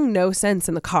was making no sense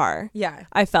in the car. Yeah.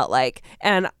 I felt like,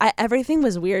 and everything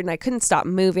was weird and I couldn't stop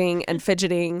moving and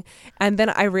fidgeting. And then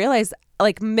I realized,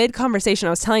 like, mid conversation, I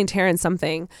was telling Taryn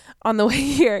something on the way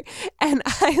here, and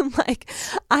I'm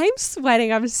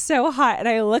sweating. I'm so hot. And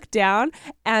I looked down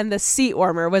and the seat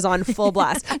warmer was on full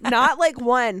blast. Not like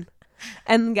one.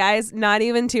 And guys, not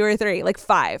even 2 or 3, like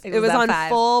 5. It was on 5.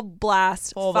 full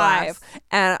blast, 5.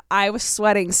 And I was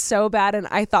sweating so bad, and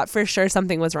I thought for sure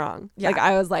something was wrong. Yeah. Like,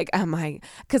 I was like,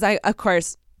 because of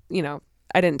course, you know,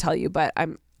 I didn't tell you, but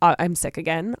I'm sick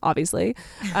again, obviously.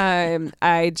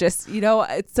 I just, you know,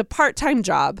 it's a part-time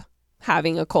job.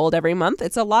 Having a cold every month,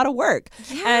 it's a lot of work.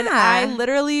 Yeah. And I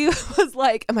literally was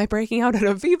like, am I breaking out in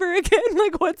a fever again?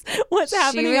 Like, what's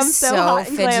happening? I'm so hot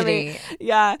and clammy.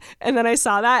 Yeah. And then I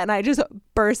saw that and I just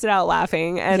bursted out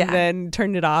laughing, and then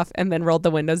turned it off, and then rolled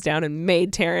the windows down and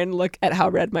made Taryn look at how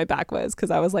red my back was, because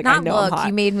I was like, I'm hot.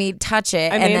 You made me touch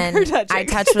it, and then I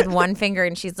touched with one finger,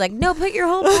 and she's like, no, put your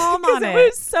whole palm on it. It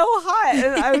was so hot,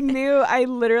 and I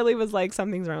literally was like,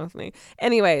 something's wrong with me.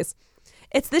 Anyways,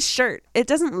 it's this shirt. It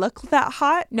doesn't look that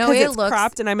hot. No, it's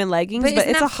cropped and I'm in leggings, but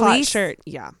it's a hot shirt.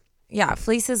 Yeah. Yeah,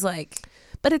 fleece is like...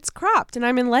 But it's cropped and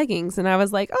I'm in leggings, and I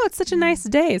was like, oh, it's such a nice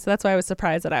day. So that's why I was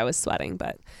surprised that I was sweating.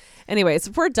 But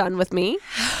anyways, we're done with me.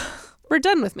 We're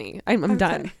done with me. I'm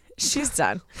done. She's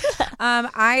done.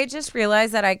 I just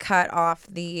realized that I cut off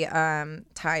the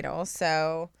title.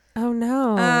 So... Oh,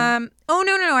 no. Oh,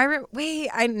 no. I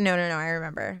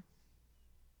remember.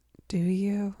 Do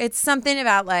you? It's something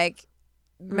about like...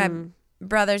 My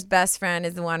brother's best friend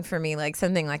is the one for me, like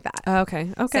something like that.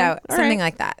 Okay. So something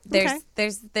like that.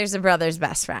 There's a brother's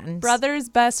best friend. Brother's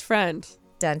best friend.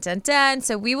 Dun dun dun.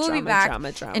 So we will be back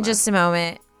in just a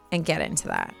moment and get into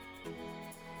that.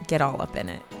 Get all up in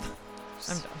it.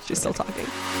 I'm done. She's still talking.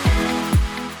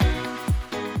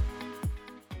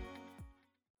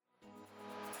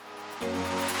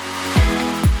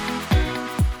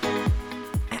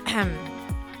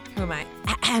 Who am I?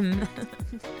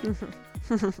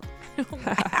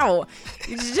 Wow.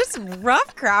 It's just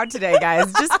rough crowd today,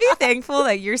 guys. Just be thankful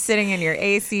that you're sitting in your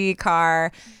AC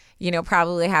car, you know,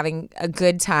 probably having a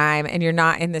good time, and you're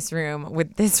not in this room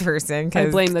with this person. I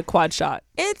blame the quad shot.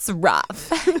 It's rough.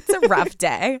 It's a rough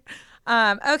day.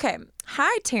 Okay.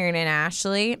 Hi, Taryn and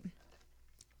Ashley.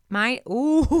 I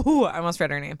almost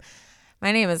read her name.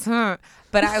 My name is but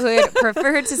I would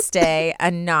prefer to stay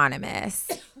anonymous.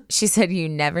 She said, you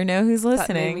never know who's listening.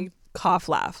 That made me cough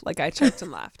laugh. Like I choked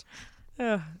and laughed.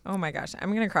 Oh my gosh. I'm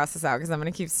going to cross this out because I'm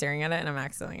going to keep staring at it and I'm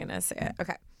accidentally going to say it.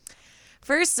 Okay.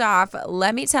 First off,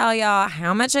 let me tell y'all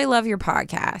how much I love your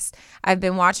podcast. I've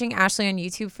been watching Ashley on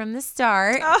YouTube from the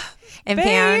start and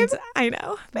babe. I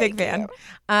know, big fan,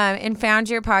 and found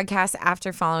your podcast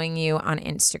after following you on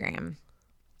Instagram.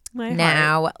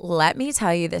 Now, let me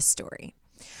tell you this story.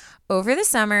 Over the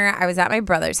summer, I was at my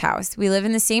brother's house. We live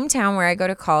in the same town where I go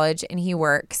to college and he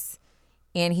works,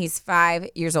 and he's 5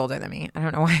 years older than me. I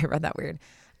don't know why I read that weird.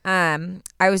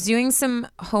 I was doing some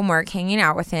homework, hanging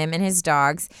out with him and his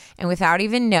dogs, and without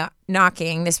even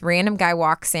knocking, this random guy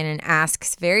walks in and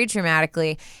asks very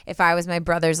dramatically if I was my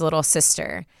brother's little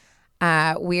sister.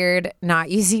 Weird,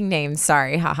 not using names.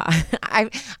 Sorry, haha. I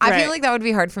feel like that would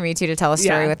be hard for me to tell a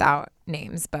story without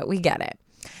names, but we get it.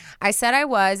 I said I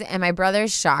was, and my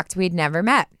brother's shocked we'd never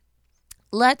met.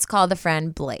 Let's call the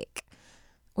friend Blake,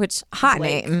 which hot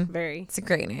Blake, name. Very. It's a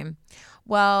great name.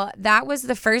 Well, that was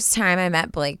the first time I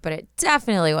met Blake, but it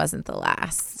definitely wasn't the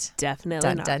last. Definitely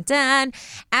dun, not. Dun, dun.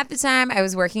 At the time, I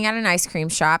was working at an ice cream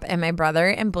shop, and my brother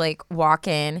and Blake walk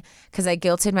in because I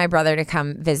guilted my brother to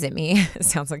come visit me.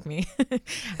 Sounds like me.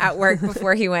 At work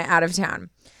before he went out of town.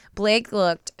 Blake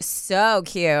looked so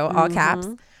cute, all caps.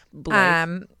 Blake.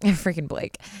 Freaking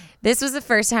Blake. This was the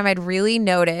first time I'd really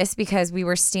noticed because we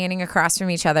were standing across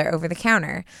from each other over the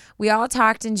counter. We all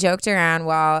talked and joked around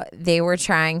while they were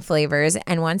trying flavors,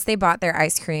 and once they bought their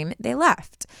ice cream, they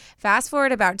left. Fast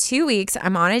forward about 2 weeks,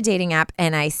 I'm on a dating app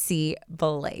and I see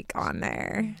Blake on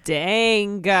there.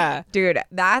 Dang. Dude,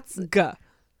 that's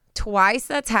twice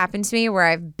that's happened to me where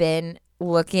I've been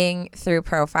looking through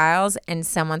profiles and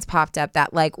someone's popped up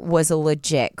that like was a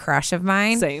legit crush of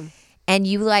mine. Same. And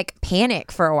you like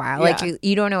panic for a while. Like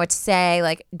you don't know what to say.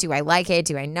 Like, do I like it?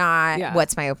 Do I not? Yeah.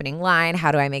 What's my opening line?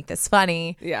 How do I make this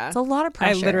funny? Yeah. It's a lot of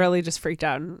pressure. I literally just freaked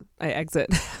out and I exit.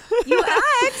 You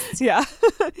exit? Yeah.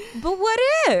 But what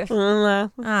if? Ash.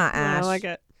 Ash. I like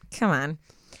it. Come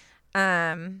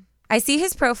on. I see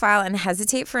his profile and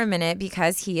hesitate for a minute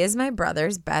because he is my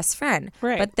brother's best friend.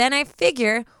 Right. But then I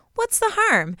figure, what's the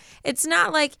harm? It's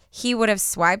not like he would have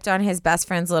swiped on his best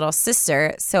friend's little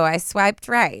sister, so I swiped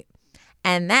right.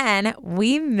 And then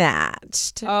we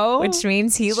matched, which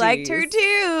means he liked her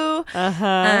too.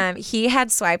 He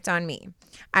had swiped on me.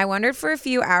 I wondered for a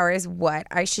few hours what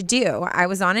I should do. I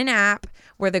was on an app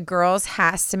where the girls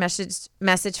has to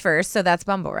message first, so that's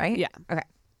Bumble, right? Yeah. Okay.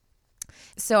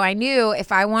 So I knew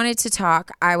if I wanted to talk,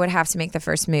 I would have to make the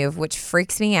first move, which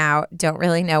freaks me out. Don't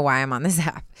really know why I'm on this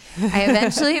app. I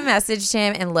eventually messaged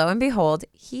him, and lo and behold,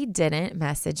 he didn't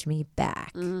message me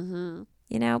back.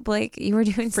 You know, Blake, you were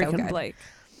doing so good. Blake.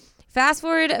 Fast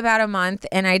forward about a month,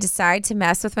 and I decide to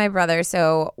mess with my brother.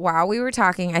 So while we were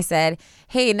talking, I said,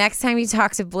 hey, next time you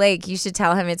talk to Blake, you should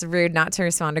tell him it's rude not to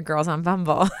respond to girls on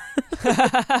Bumble.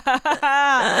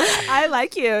 I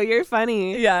like you. You're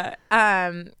funny. Yeah.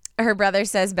 Her brother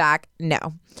says back, no.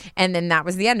 And then that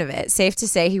was the end of it. Safe to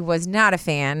say he was not a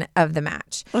fan of the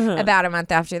match. About a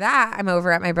month after that, I'm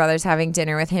over at my brother's having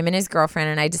dinner with him and his girlfriend,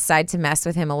 and I decide to mess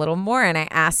with him a little more, and I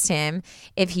asked him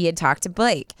if he had talked to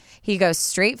Blake. He goes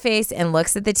straight face and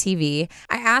looks at the TV.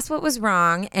 I asked what was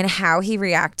wrong and how he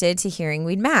reacted to hearing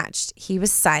we'd matched. He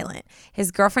was silent.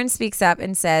 His girlfriend speaks up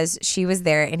and says she was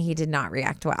there and he did not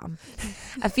react well.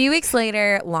 A few weeks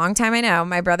later, long time I know,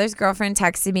 my brother's girlfriend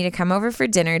texted me to come over for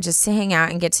dinner just to hang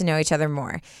out and get to know each other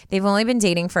more. They've only been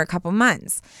dating for a couple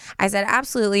months. I said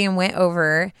absolutely and went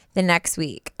over the next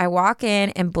week. I walk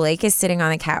in and Blake is sitting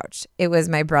on the couch. It was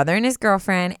my brother and his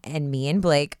girlfriend and me and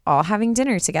Blake all having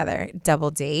dinner together.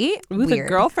 Double date. Ooh, the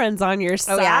girlfriend's on your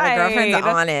side. Oh yeah, the girlfriend's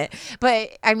on it.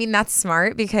 But I mean, that's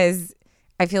smart because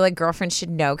I feel like girlfriends should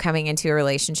know coming into a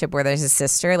relationship where there's a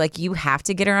sister, like you have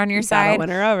to get her on your side win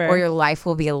her over. or your life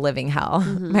will be a living hell.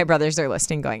 My brothers are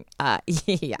listening going,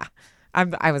 yeah,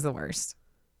 I was the worst.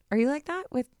 Are you like that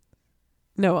with?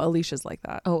 No, Alicia's like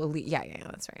that. Oh, yeah,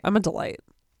 that's right. I'm a delight.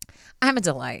 I'm a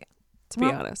delight. To be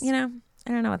honest. You know,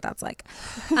 I don't know what that's like.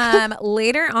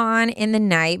 Later on in the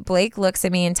night, Blake looks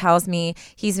at me and tells me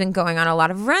he's been going on a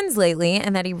lot of runs lately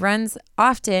and that he runs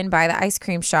often by the ice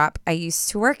cream shop I used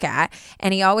to work at.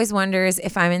 And he always wonders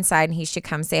if I'm inside and he should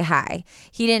come say hi.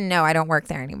 He didn't know I don't work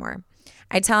there anymore.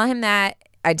 I tell him that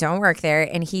I don't work there,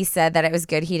 and he said that it was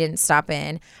good he didn't stop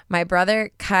in. My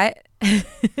brother cuts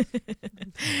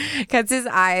his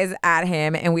eyes at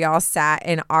him, and we all sat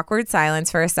in awkward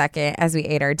silence for a second as we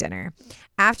ate our dinner.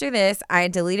 After this, I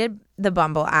deleted the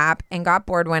Bumble app and got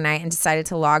bored one night and decided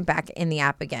to log back in the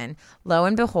app again. Lo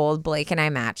and behold, Blake and I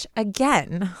match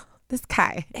again. This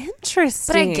guy.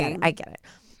 Interesting. But I get it.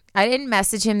 I didn't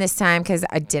message him this time because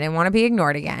I didn't want to be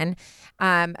ignored again.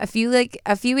 A few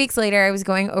weeks later, I was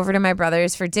going over to my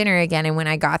brother's for dinner again, and when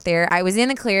I got there, I was in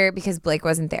the clear because Blake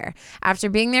wasn't there. After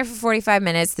being there for 45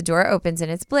 minutes, the door opens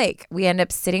and it's Blake. We end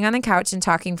up sitting on the couch and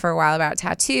talking for a while about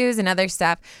tattoos and other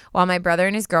stuff while my brother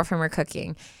and his girlfriend were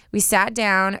cooking. We sat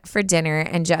down for dinner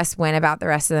and just went about the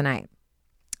rest of the night.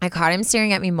 I caught him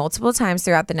staring at me multiple times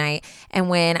throughout the night, and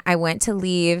when I went to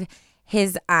leave,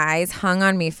 his eyes hung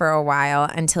on me for a while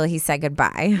until he said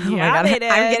goodbye. Oh my God,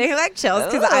 I'm getting like chills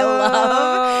because I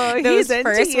love those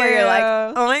first where you're like,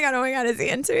 oh my God, is he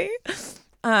into me?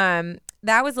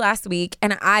 That was last week,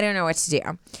 and I don't know what to do.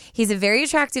 He's a very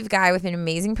attractive guy with an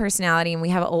amazing personality, and we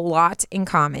have a lot in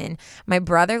common. My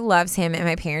brother loves him, and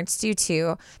my parents do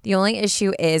too. The only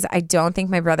issue is I don't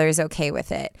think my brother is okay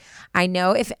with it. I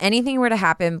know if anything were to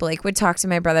happen, Blake would talk to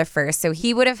my brother first, so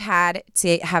he would have had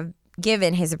to have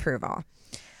given his approval.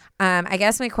 I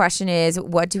guess my question is,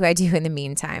 what do I do in the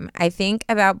meantime? I think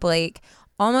about Blake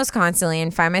almost constantly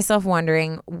and find myself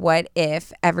wondering what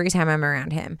if every time I'm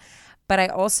around him. But I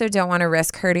also don't want to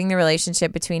risk hurting the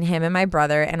relationship between him and my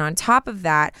brother. And on top of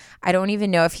that, I don't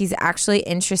even know if he's actually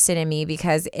interested in me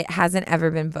because it hasn't ever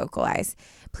been vocalized.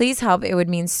 Please help. It would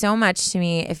mean so much to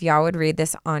me if y'all would read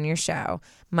this on your show.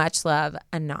 Much love,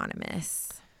 Anonymous.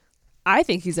 I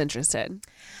think he's interested.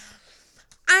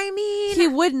 I mean, he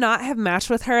would not have matched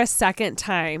with her a second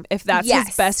time if that's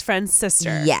his best friend's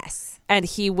sister. Yes. And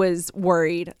he was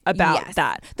worried about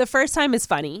that. The first time is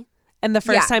funny. And the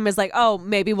first time is like, oh,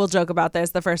 maybe we'll joke about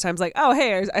this. The first time's like, oh,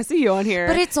 hey, I see you on here.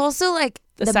 But it's also like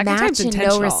the second match and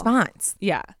no response.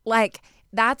 Yeah. Like,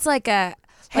 that's like a,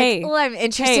 hey, well, I'm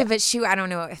interested, but shoot, I don't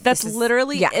know if that's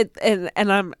literally it.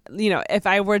 And I'm, if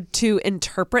I were to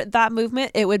interpret that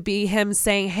movement, it would be him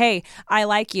saying, hey, I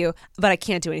like you, but I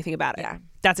can't do anything about it. Yeah.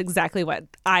 That's exactly what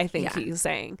I think he's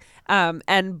saying.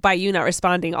 And by you not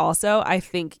responding also, I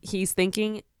think he's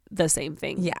thinking the same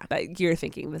thing. Yeah. But you're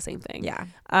thinking the same thing. Yeah.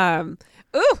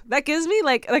 That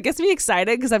gets me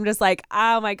excited because I'm just like,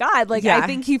 oh my God. I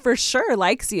think he for sure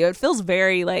likes you. It feels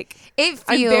very I'm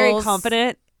very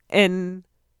confident in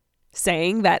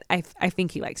saying that I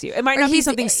think he likes you. It might not be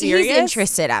something serious. He's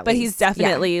interested at least. But he's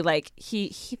definitely he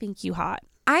thinks you hot.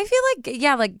 I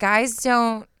feel like guys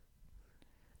don't,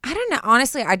 I don't know.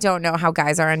 Honestly, I don't know how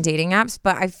guys are on dating apps,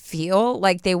 but I feel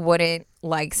like they wouldn't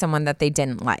like someone that they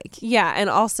didn't like. Yeah.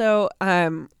 And also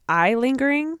eye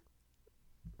lingering.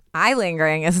 Eye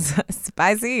lingering is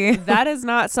spicy. That is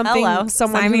not something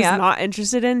someone who's not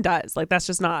interested in does. That's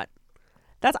just not.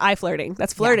 That's eye flirting.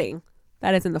 That's flirting. Yeah.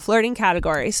 That is in the flirting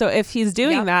category. So if he's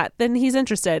doing that, then he's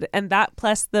interested. And that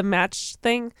plus the match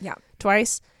thing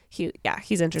twice, he's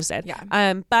interested.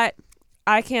 Yeah. But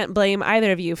I can't blame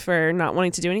either of you for not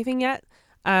wanting to do anything yet.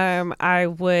 I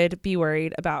would be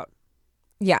worried about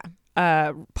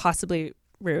possibly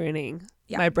ruining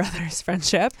my brother's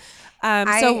friendship. Go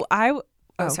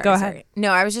ahead.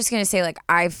 No, I was just gonna say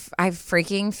I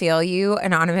freaking feel you,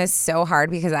 Anonymous, so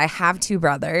hard because I have two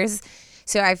brothers,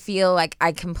 so I feel like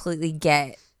I completely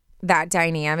get that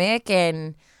dynamic,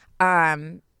 and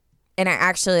I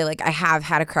actually I have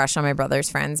had a crush on my brother's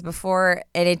friends before,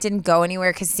 and it didn't go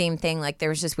anywhere because same thing, there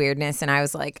was just weirdness, and I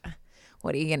was like,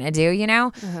 what are you gonna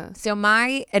do, So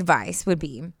my advice would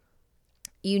be,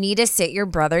 you need to sit your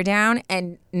brother down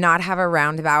and not have a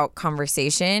roundabout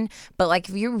conversation. But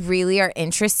if you really are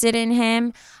interested in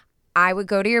him, I would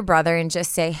go to your brother and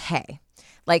just say, hey,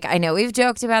 I know we've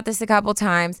joked about this a couple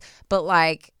times, but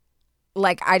I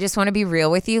just want to be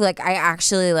real with you. I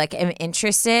actually am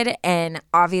interested, and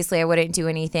obviously I wouldn't do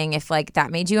anything if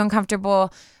that made you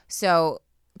uncomfortable. So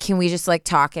can we just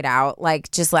talk it out?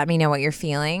 Just let me know what you're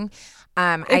feeling.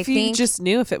 If you just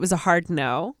knew if it was a hard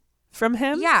no from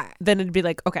him, then it'd be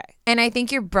okay. And I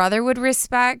think your brother would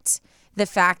respect the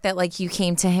fact that you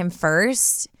came to him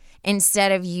first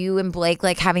instead of you and Blake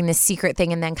having this secret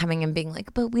thing and then coming and being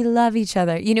but we love each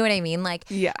other. You know what I mean?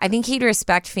 I think he'd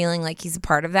respect feeling he's a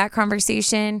part of that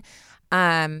conversation.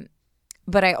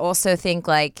 But I also think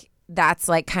that's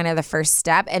kind of the first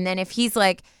step. And then if he's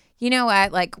you know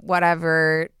what,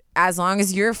 whatever, as long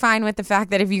as you're fine with the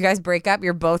fact that if you guys break up,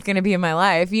 you're both going to be in my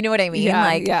life. You know what I mean?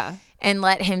 Yeah. And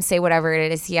let him say whatever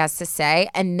it is he has to say.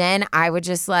 And then I would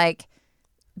just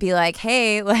be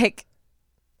hey,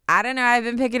 I don't know, I've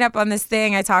been picking up on this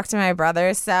thing. I talked to my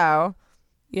brother. So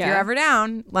if you're ever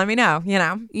down, let me know,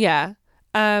 Yeah.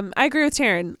 I agree with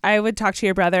Taryn. I would talk to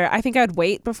your brother. I think I would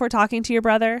wait before talking to your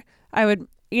brother. I would,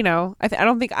 I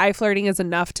don't think eye flirting is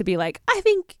enough to be I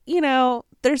think,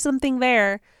 there's something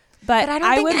there. But I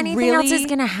don't think anything else is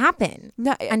going to happen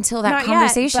until that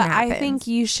conversation happens. I think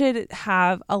you should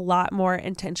have a lot more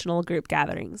intentional group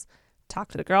gatherings. Talk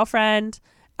to the girlfriend.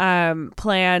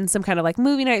 plan some kind of like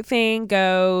movie night thing,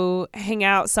 go hang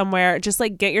out somewhere, just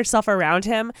like get yourself around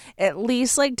him at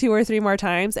least like 2 or 3 more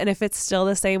times. And if it's still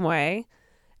the same way,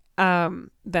 then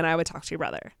I would talk to your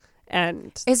brother. And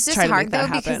it's just hard though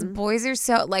because boys are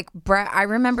so like Brett. I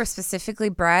remember specifically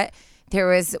Brett. There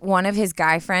was one of his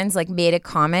guy friends like made a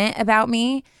comment about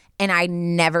me, and I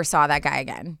never saw that guy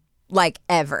again, like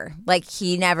ever. Like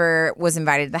he never was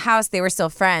invited to the house. They were still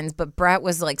friends, but Brett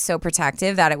was like so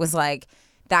protective that it was like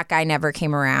that guy never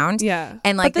came around. Yeah,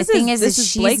 and like the thing is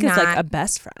she's Blake not is like a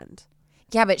best friend.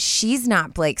 Yeah, but she's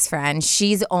not Blake's friend.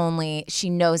 She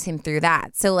knows him through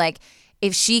that. So like,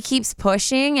 if she keeps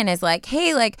pushing and is like,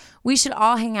 hey, like we should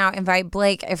all hang out, invite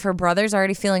Blake. If her brother's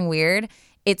already feeling weird,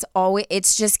 it's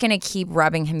just gonna keep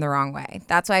rubbing him the wrong way.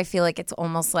 That's why I feel like it's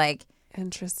almost like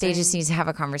interesting. They just need to have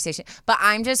a conversation. But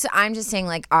I'm just saying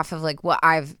like off of like what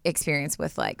I've experienced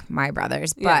with like my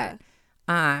brothers. But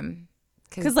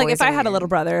because like if I had a little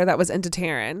brother that was into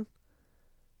Taryn,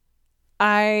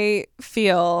 I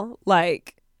feel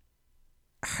like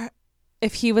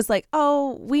if he was like,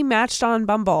 oh, we matched on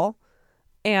Bumble.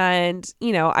 And,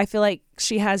 you know, I feel like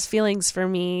she has feelings for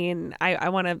me and I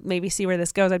want to maybe see where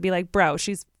this goes. I'd be like, bro,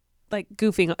 she's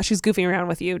goofing around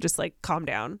with you. Just like calm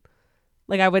down.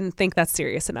 Like I wouldn't think that's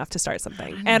serious enough to start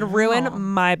something and ruin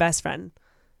my best friend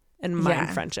and my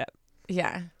friendship.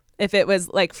 Yeah. If it was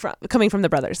like coming from the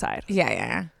brother side.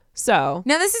 Yeah. So.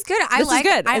 No, this is good. I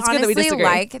honestly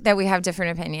like that we have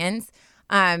different opinions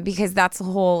because that's the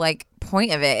whole like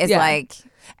point of it is like.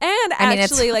 And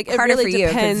actually, like, it really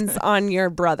depends on your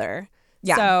brother.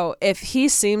 Yeah. So if he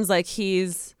seems like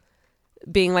he's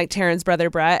being like Taryn's brother,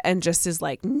 Brett, and just is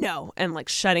like, no, and like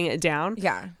shutting it down.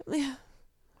 Yeah.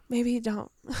 Maybe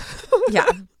don't. Yeah.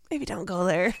 Maybe don't go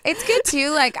there. It's good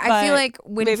too. Like, I feel like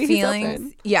when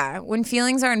when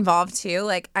feelings are involved too,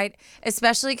 like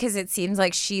especially because it seems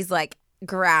like she's like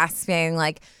grasping,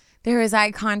 like there was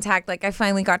eye contact. Like I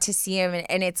finally got to see him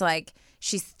and it's like,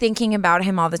 she's thinking about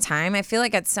him all the time. I feel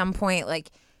like at some point,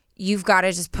 like, you've got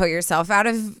to just put yourself out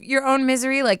of your own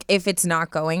misery, like, if it's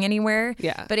not going anywhere.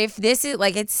 Yeah. But if this is,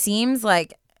 like, it seems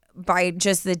like by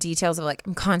just the details of, like,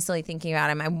 I'm constantly thinking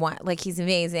about him. I want, like, he's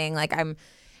amazing. Like,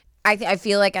 I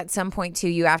feel like at some point, too,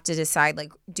 you have to decide,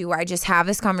 like, do I just have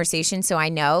this conversation so I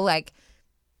know, like,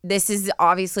 this is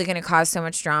obviously going to cause so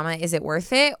much drama. Is it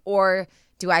worth it? Or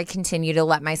do I continue to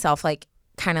let myself, like,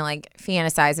 kind of, like,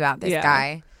 fantasize about this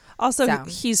guy? Also,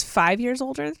 he's 5 years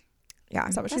older. Yeah.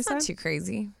 Is that what she said? That's not too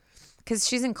crazy. Because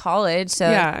she's in college. So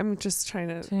yeah, I'm just trying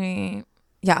to.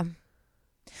 Yeah.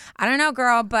 I don't know,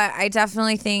 girl, but I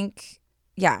definitely think,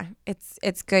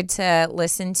 it's good to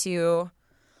listen to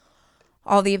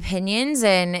all the opinions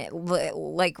and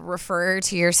like refer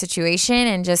to your situation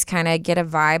and just kind of get a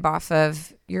vibe off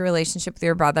of your relationship with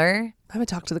your brother. I would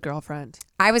talk to the girlfriend.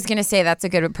 I was going to say that's a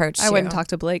good approach too. I wouldn't talk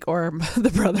to Blake or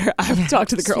the brother. I would talk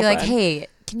to the girlfriend. Be like, hey,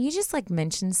 can you just like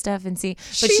mention stuff and see?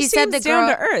 But she said the girl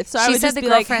down to earth. So she said the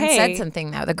girlfriend said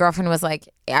something though. The girlfriend was like,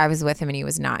 I was with him and he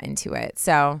was not into it.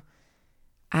 So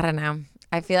I don't know.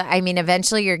 I mean,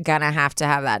 eventually you're going to have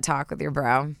that talk with your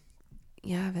bro.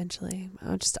 Yeah, eventually.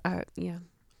 Yeah.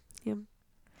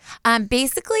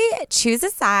 Basically, choose a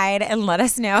side and let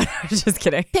us know. Just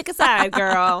kidding. Pick a side,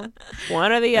 girl.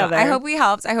 One or the other. I hope we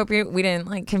helped. I hope we didn't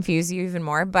like confuse you even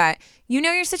more. But you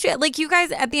know your situation. Like you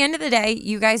guys, at the end of the day,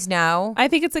 you guys know. I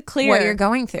think it's a clear what you're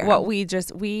going through. What we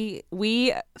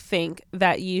think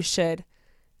that you should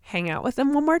hang out with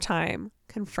them one more time,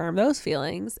 confirm those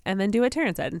feelings, and then do what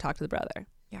Taryn said and talk to the brother.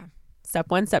 Yeah. Step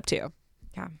 1, step 2.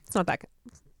 Yeah. It's not that.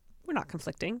 We're not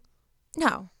conflicting.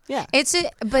 No. Yeah.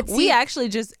 But we actually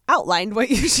just outlined what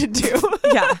you should do.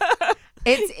 Yeah.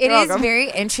 It is very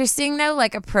interesting though,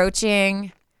 like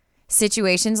approaching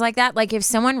situations like that. Like if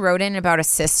someone wrote in about a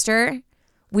sister,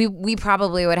 we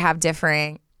probably would have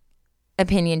different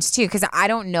opinions too, because I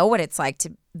don't know what it's like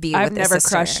to be with a sister. I've never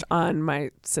crushed on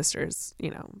my sister's,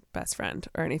 best friend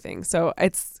or anything. So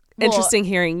it's interesting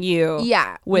hearing you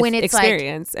with when it's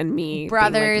experience like and me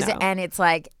brothers like, no. And it's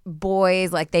like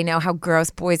boys, like they know how gross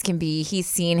boys can be. He's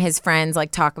seen his friends like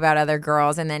talk about other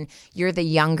girls and then you're the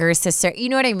younger sister. You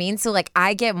know what I mean? So like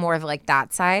I get more of like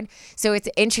that side. So it's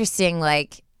interesting,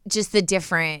 like just the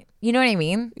different, you know what I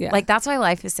mean? Yeah. Like that's why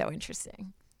life is so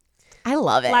interesting. I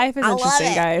love it. Life is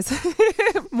interesting, guys.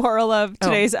 Moral of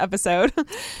today's episode.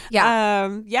 Yeah.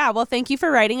 Well, thank you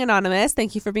for writing anonymous.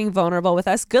 Thank you for being vulnerable with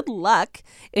us. Good luck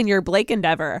in your Blake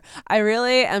endeavor. I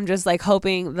really am just like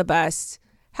hoping the best.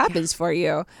 happens for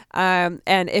you. And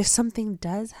if something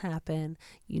does happen,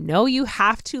 you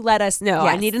have to let us know.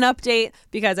 Yes. I need an update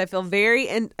because I feel very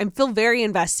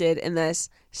invested in this.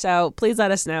 So please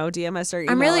let us know. DM us or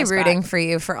email us. I'm really rooting for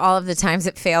you for all of the times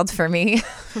it failed for me.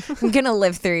 I'm gonna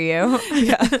live through you.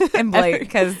 And Blake,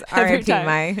 because RIP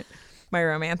my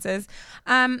romances.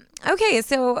 Okay,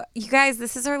 so you guys,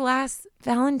 this is our last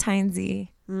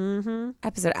Valentine's-y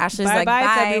episode. Ashley's bye, like,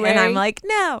 bye, February. and I'm like,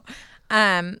 no.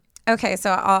 Okay,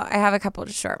 so I have a couple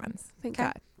of short ones. Thank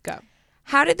God. Go.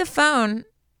 How did the phone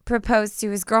propose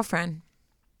to his girlfriend?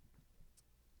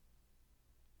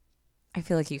 I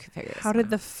feel like you could figure this out. How did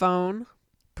the phone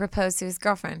propose to his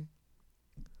girlfriend?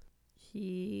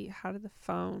 How did the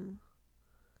phone?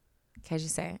 Can I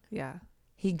just say it? Yeah.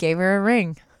 He gave her a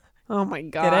ring. Oh my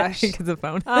gosh. Because of the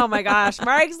phone. Oh my gosh.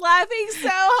 Mark's laughing so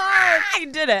hard. I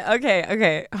did it.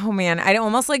 Okay. Oh man. I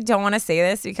almost like don't want to say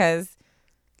this because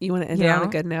you want to end it on a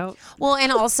good note. Well,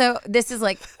 and also this is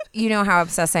like, you know how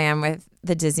obsessed I am with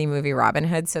the Disney movie Robin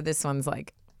Hood. So this one's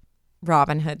like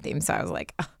Robin Hood theme. So I was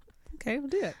like, okay, we'll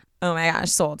do it. Oh my gosh,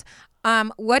 sold.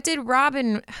 What did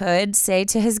Robin Hood say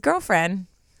to his girlfriend?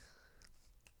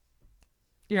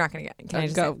 You're not gonna get it. Can I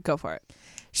just go for it?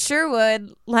 Sure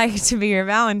would like to be your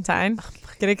Valentine.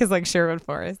 Get it? Because like Sherwood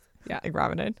Forest. Yeah, like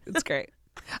Robin Hood. It's great.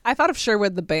 I thought of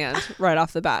Sherwood the band right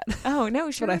off the bat. Oh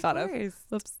no, Sherwood what I thought Forest.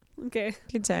 of. Oops. Okay.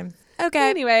 Good time. Okay.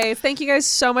 Anyways, thank you guys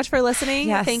so much for listening.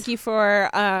 Yes. Thank you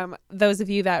for those of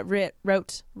you that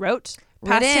wrote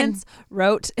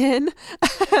in.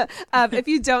 If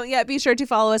you don't yet, be sure to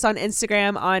follow us on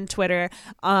Instagram, on Twitter.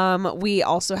 We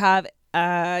also have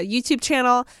a YouTube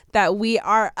channel that we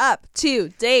are up to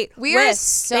date We with. are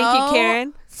so Thank you,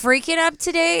 Karen. freaking up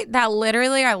to date that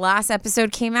literally our last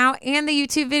episode came out and the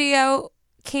YouTube video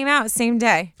came out same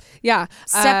day. Yeah.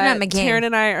 Stepping up my game. Karen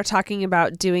and I are talking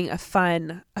about doing a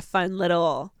fun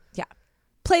little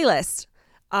playlist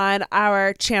on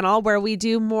our channel where we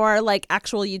do more like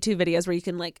actual YouTube videos where you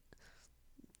can like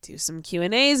do some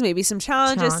Q&As, maybe some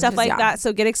challenges, stuff like that.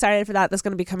 So get excited for that. That's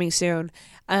going to be coming soon.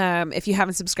 If you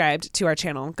haven't subscribed to our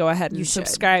channel, go ahead and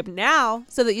subscribe now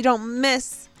so that you don't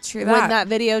miss when that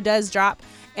video does drop.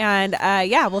 And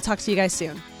we'll talk to you guys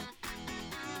soon.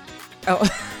 Oh,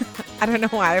 I don't know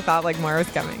why I thought like more was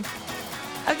coming.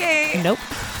 Okay. Nope.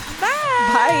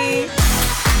 Bye. Bye.